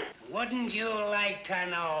 Who are you? Wouldn't you like to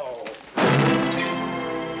know?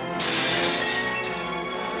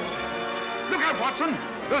 Look out, Watson!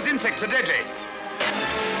 Those insects are deadly.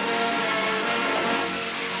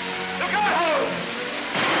 Look out, Holmes!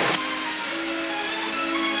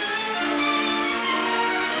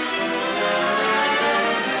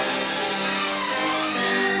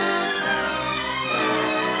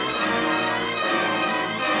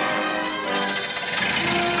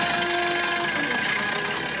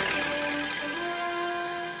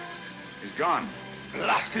 gone.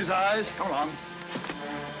 Blast his eyes. Come along.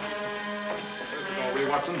 There's the doorway,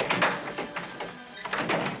 Watson.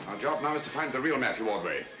 Our job now is to find the real Matthew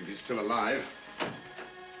Ordway, if he's still alive.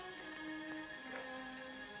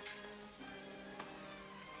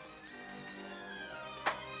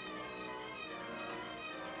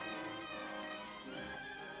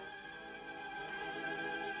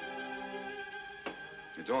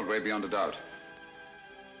 It's Ordway beyond a doubt.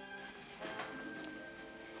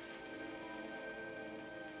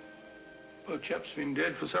 Poor chap's been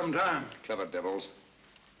dead for some time. Clever devils.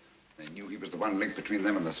 They knew he was the one link between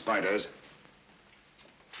them and the spiders.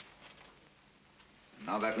 And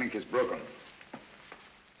now that link is broken.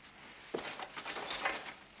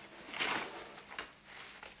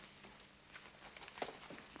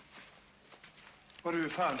 What have you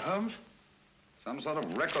found, Holmes? Some sort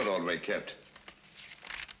of record Ordway kept.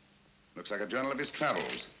 Looks like a journal of his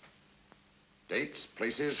travels. Dates,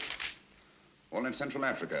 places, all in Central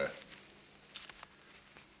Africa.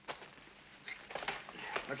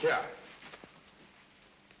 Look here.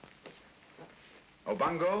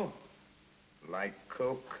 Obango,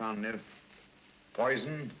 lycocarniv,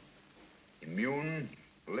 poison, immune,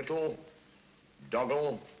 little,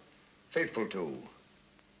 doggle, faithful to.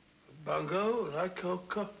 Bungo,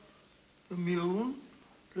 lycoca, immune,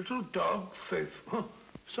 little dog, faithful. Huh.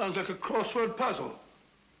 Sounds like a crossword puzzle.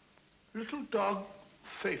 Little dog,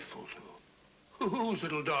 faithful to. Whose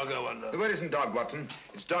little dog, I wonder? The word isn't dog, Watson.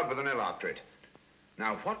 It's dog with an L after it.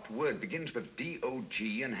 Now, what word begins with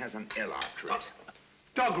D-O-G and has an L after it?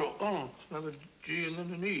 Doggerel. Oh, it's another G and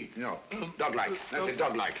then an E. No, dog-like. That's it,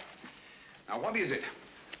 dog-like. Now, what is it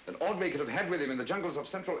that Ordway could have had with him in the jungles of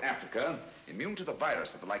Central Africa, immune to the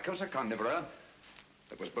virus of the Lycosa carnivora,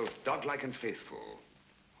 that was both dog-like and faithful?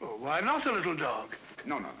 Well, why not a little dog?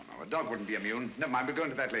 No. A dog wouldn't be immune. Never mind, we'll go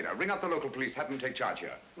into that later. Ring up the local police, have them take charge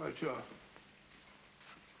here. Right, sure.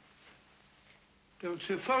 Don't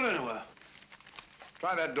see a phone anywhere.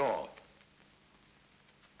 Try that door.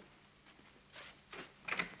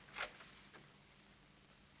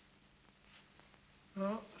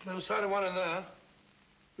 No, there's no sign of one in there.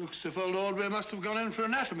 Looks as if old Ordway must have gone in for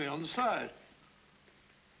anatomy on the side.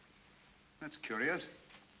 That's curious.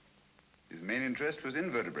 His main interest was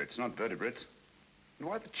invertebrates, not vertebrates. And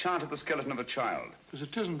why the chart of the skeleton of a child? Because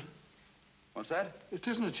it isn't. What's that? It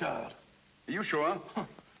isn't a child. Are you sure? Huh.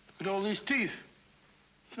 Look at all these teeth.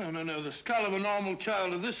 No. The skull of a normal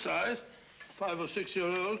child of this size, 5 or 6 year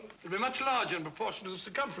old, would be much larger in proportion to the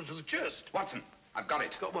circumference of the chest. Watson, I've got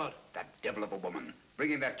it. Got what? That devil of a woman.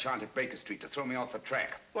 Bringing that chant at Baker Street to throw me off the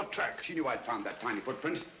track. What track? She knew I'd found that tiny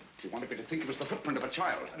footprint. She wanted me to think it was the footprint of a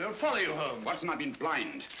child. I don't follow you, Holmes. Watson, I've been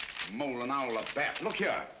blind. A mole, an owl, a bat. Look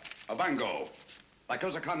here. A bango.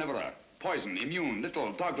 Lycosa carnivora. Poison, immune,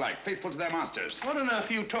 little, dog-like, faithful to their masters. What on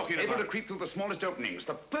earth are you talking about? Able to creep through the smallest openings.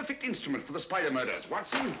 The perfect instrument for the spider murders.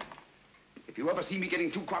 Watson, if you ever see me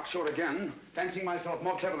getting too cocksure again, fancying myself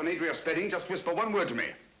more clever than Adria Spedding, just whisper one word to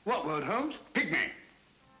me. What word, Holmes? Pygmy.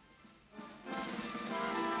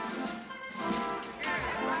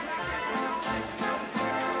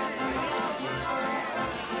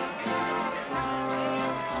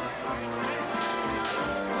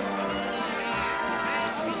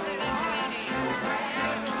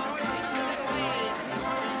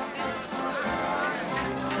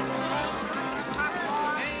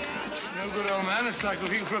 It's like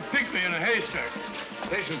looking for a pygmy in a haystack.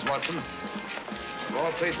 Patience, Watson. Of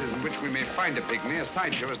all places in which we may find a pygmy, a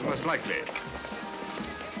sideshow is the most likely.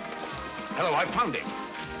 Hello, I found him.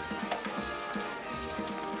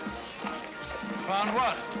 Found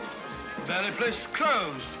what? The very place is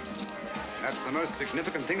closed. That's the most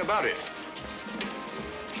significant thing about it.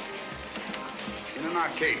 In an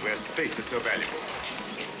arcade where space is so valuable.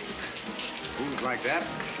 Rooms like that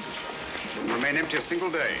wouldn't remain empty a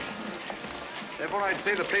single day. Therefore, I'd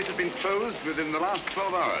say the place had been closed within the last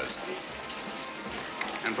 12 hours.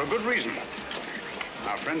 And for good reason.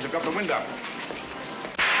 Our friends have got the wind up.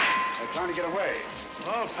 They're trying to get away.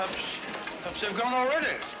 Well, perhaps they've gone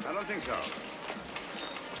already. I don't think so.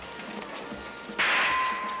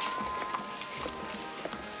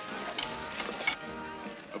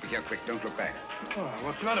 Over here, quick. Don't look back. Oh,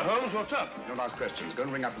 what's the matter, Holmes? What's up? Don't ask questions. Go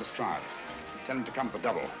and ring up Lestrade. Tell him to come for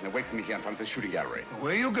double. And wait for me here in front of the shooting gallery.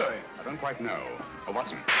 Where are you going? I don't quite know. Oh,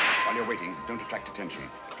 Watson, while you're waiting, don't attract attention.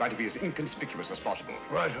 Try to be as inconspicuous as possible.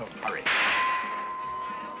 Right, Holmes. Hurry.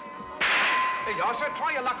 Hey, Yosser,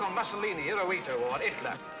 try your luck on Mussolini, Hirohito, or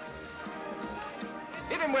Hitler.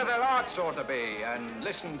 Hit him where their hearts ought to be, and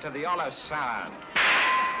listen to the hollow sound.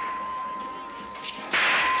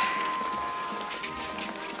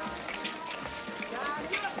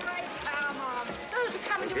 You're a great pal, Mom. Those are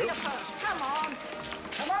coming to me first. Come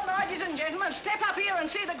Well, step up here and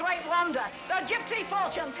see the great wonder, the gypsy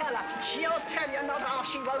fortune teller. She'll tell you, not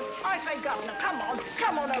half she won't. I say, Governor, come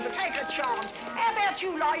on over, take a chance. How about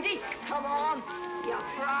you, lady? Come on. You're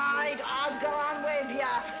afraid? I'll go on with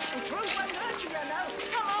you. The truth won't hurt you, you know.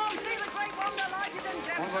 Come on, see the great wonder, ladies and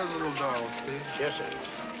gentlemen. One of those little dolls, please. Yes, sir.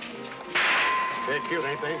 They're cute,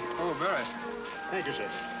 ain't they? Oh, very. Thank you,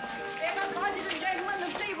 sir. Step up, ladies and gentlemen,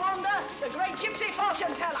 and see wonder, the great gypsy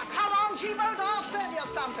fortune teller. Come on, she won't. I'll tell you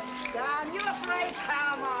something. Down, you afraid?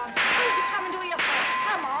 Come on. Who's you coming to here for?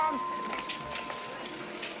 Come on.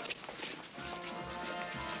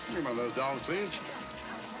 Give me one of those dolls, please.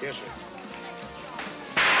 Yes, sir.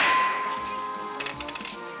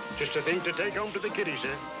 Just a thing to take home to the kiddies,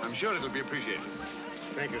 sir. I'm sure it'll be appreciated.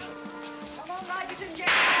 Thank you, sir. Come on, ladies and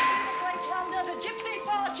gentlemen, see the great wonder, the gypsy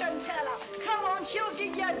fortune teller. Come on, she'll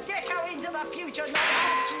give you a deco into the future, not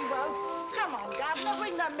half she won't. Come on, Governor,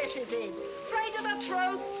 bring the missus in. Afraid of the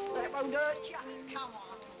truth? That won't hurt you. Come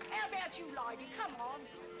on. How about you, lady? Come on.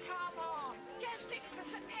 Come on. 10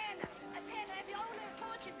 sixpence, a tenner. A tenner, if you only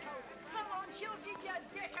fortune told. Come on, she'll give you a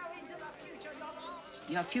deco into the future, not half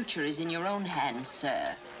she... Your future is in your own hands,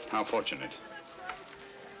 sir. How fortunate.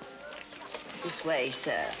 This way,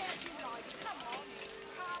 sir.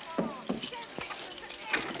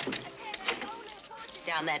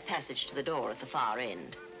 Down that passage to the door at the far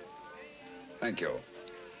end. Thank you.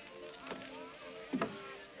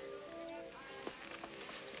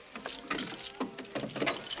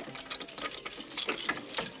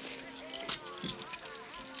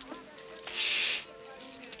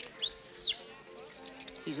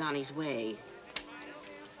 He's on his way.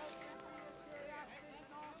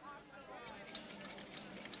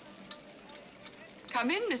 Come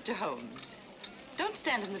in, Mr. Holmes. Don't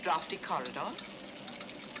stand in the drafty corridor.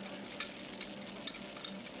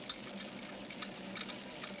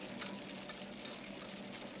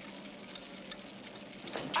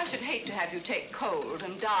 I should hate to have you take cold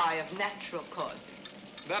and die of natural causes.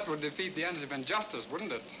 That would defeat the ends of injustice,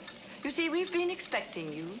 wouldn't it? You see, we've been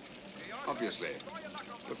expecting you. Obviously.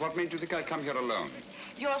 But what made you think I'd come here alone?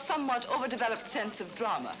 Your somewhat overdeveloped sense of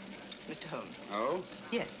drama, Mr. Holmes. Oh?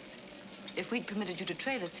 Yes. If we'd permitted you to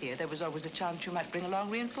trail us here, there was always a chance you might bring along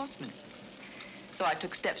reinforcements. So I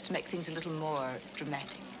took steps to make things a little more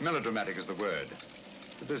dramatic. Melodramatic is the word.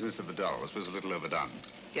 The business of the dolls was a little overdone.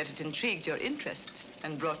 Yet it intrigued your interest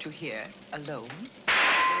and brought you here alone.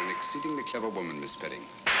 You're an exceedingly clever woman, Miss Spedding.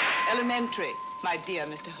 Elementary, my dear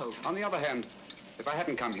Mr. Holmes. On the other hand, if I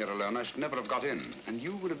hadn't come here alone, I should never have got in, and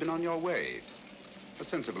you would have been on your way. A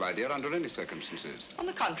sensible idea under any circumstances. On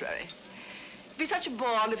the contrary. It'd be such a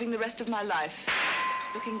bore living the rest of my life,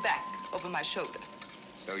 looking back over my shoulder.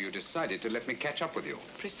 So you decided to let me catch up with you?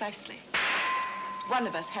 Precisely. One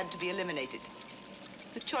of us had to be eliminated.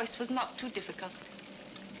 The choice was not too difficult.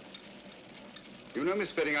 You know, Miss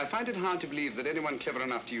Spedding, I find it hard to believe that anyone clever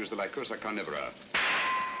enough to use the Lycosa carnivora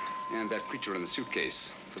and that creature in the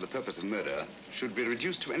suitcase for the purpose of murder should be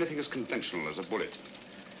reduced to anything as conventional as a bullet,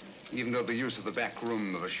 even though the use of the back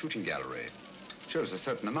room of a shooting gallery shows a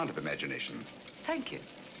certain amount of imagination. Thank you.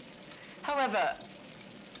 However,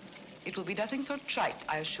 it will be nothing so trite,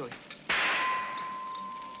 I assure you.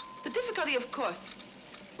 The difficulty, of course,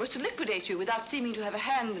 was to liquidate you without seeming to have a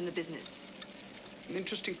hand in the business. An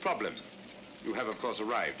interesting problem. You have, of course,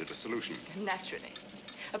 arrived at a solution. Naturally.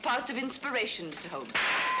 A positive inspiration, Mr. Holmes.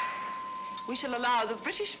 We shall allow the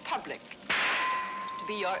British public to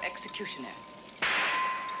be your executioner.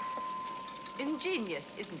 Ingenious,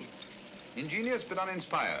 isn't it? Ingenious but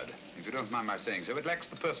uninspired. If you don't mind my saying so, it lacks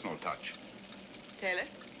the personal touch. Taylor?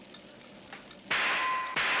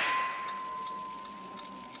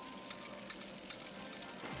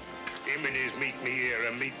 Him and his meet me here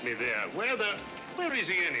and meet me there. Where is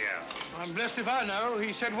he anyhow? I'm blessed if I know.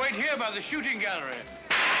 He said wait here by the shooting gallery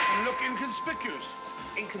and look inconspicuous.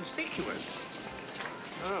 Inconspicuous?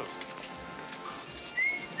 Oh.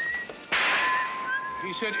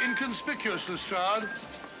 He said inconspicuous, Lestrade,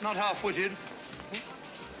 not half-witted.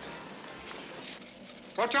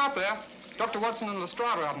 Watch out there. Dr. Watson and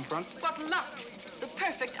Lestrade are out in front. What luck! The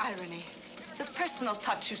perfect irony. The personal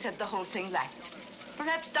touch you said the whole thing lacked.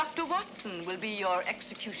 Perhaps Dr. Watson will be your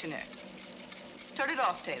executioner. Turn it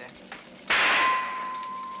off, Taylor.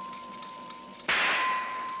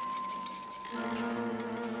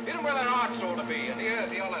 Hit 'em where their hearts ought to be, and hear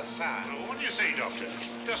the other side. Well, what do you say, Doctor?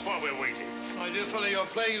 Just while we're waiting. My dear fellow, you're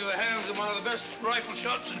playing into the hands of one of the best rifle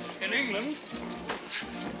shots in England.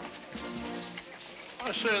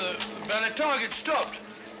 I say the ballet target stopped.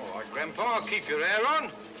 All right, Grandpa, keep your hair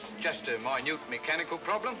on. Just a minute mechanical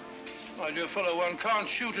problem. My dear fellow, one can't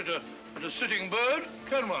shoot at a sitting bird,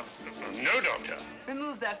 can one? No, Doctor.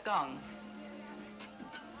 Remove that gong.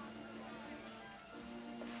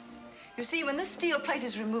 You see, when this steel plate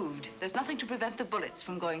is removed, there's nothing to prevent the bullets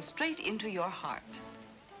from going straight into your heart.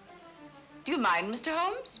 Do you mind, Mr.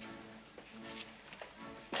 Holmes?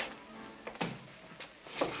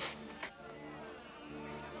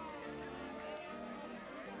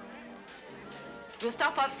 We'll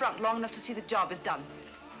stop out front long enough to see the job is done.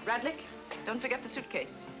 Radlick, don't forget the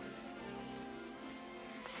suitcase.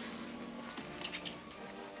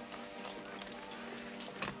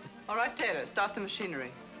 All right, Taylor, start the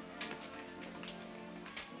machinery.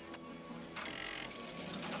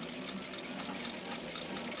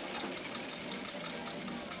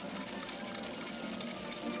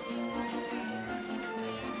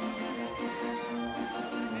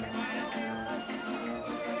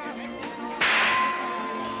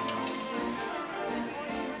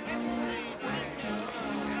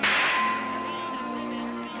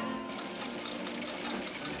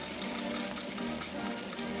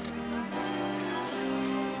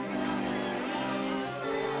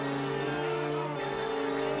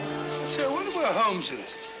 Holmes is.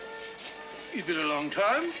 He's been a long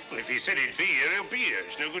time. Well, if he said he'd be here, he'll be here.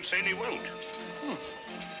 It's no good saying he won't. Yes,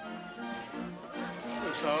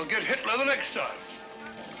 I'll get Hitler the next time.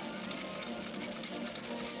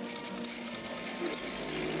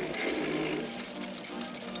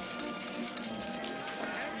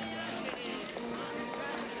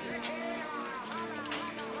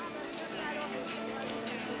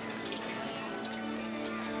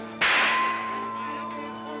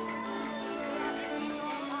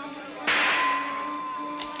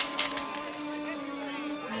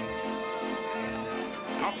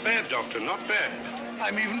 Not bad, Doctor, not bad.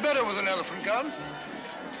 I'm even better with an elephant gun.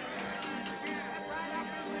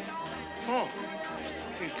 Oh,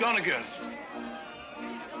 he's gone again.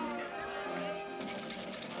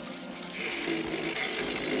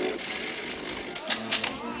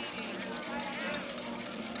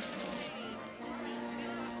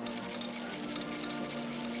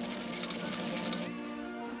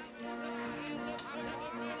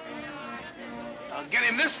 I'll get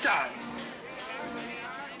him this time.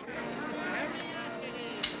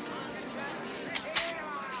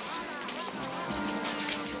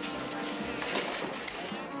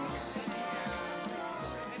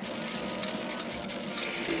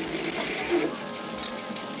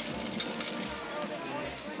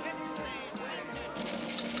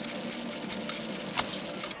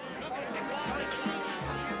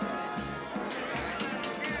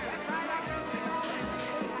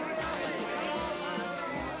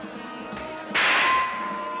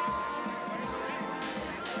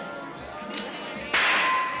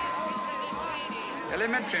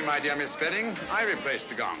 Elementary, my dear Miss Spedding. I replaced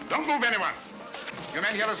the gong. Don't move, anyone. You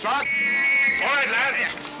men hear the start? All right, lad.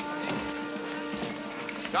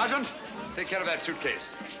 Sergeant, take care of that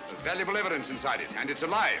suitcase. There's valuable evidence inside it, and it's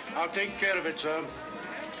alive. I'll take care of it, sir.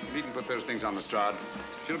 You needn't put those things on the Strad.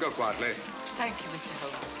 She'll go quietly. Thank you, Mr.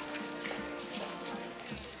 Holmes.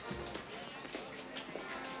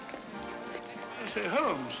 I say,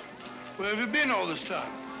 Holmes, where have you been all this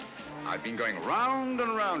time? I've been going round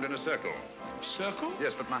and round in a circle. Circle?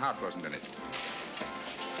 Yes, but my heart wasn't in it.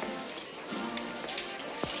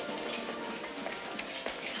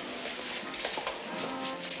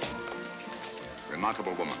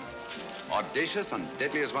 Remarkable woman. Audacious and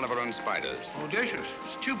deadly as one of her own spiders. Audacious?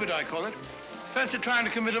 Stupid, I call it. Fancy trying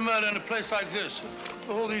to commit a murder in a place like this.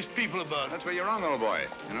 With all these people about. That's where you're wrong, old boy.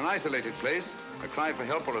 In an isolated place, a cry for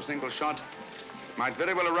help or a single shot might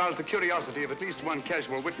very well arouse the curiosity of at least one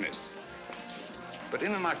casual witness. But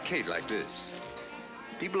in an arcade like this,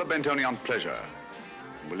 people are bent only on pleasure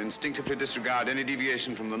and will instinctively disregard any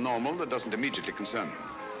deviation from the normal that doesn't immediately concern them.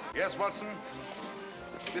 Yes, Watson?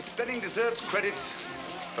 Miss Spedding deserves credit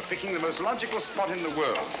for picking the most logical spot in the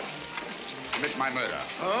world to commit my murder.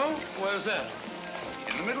 Oh? Where's that?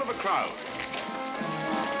 In the middle of a crowd.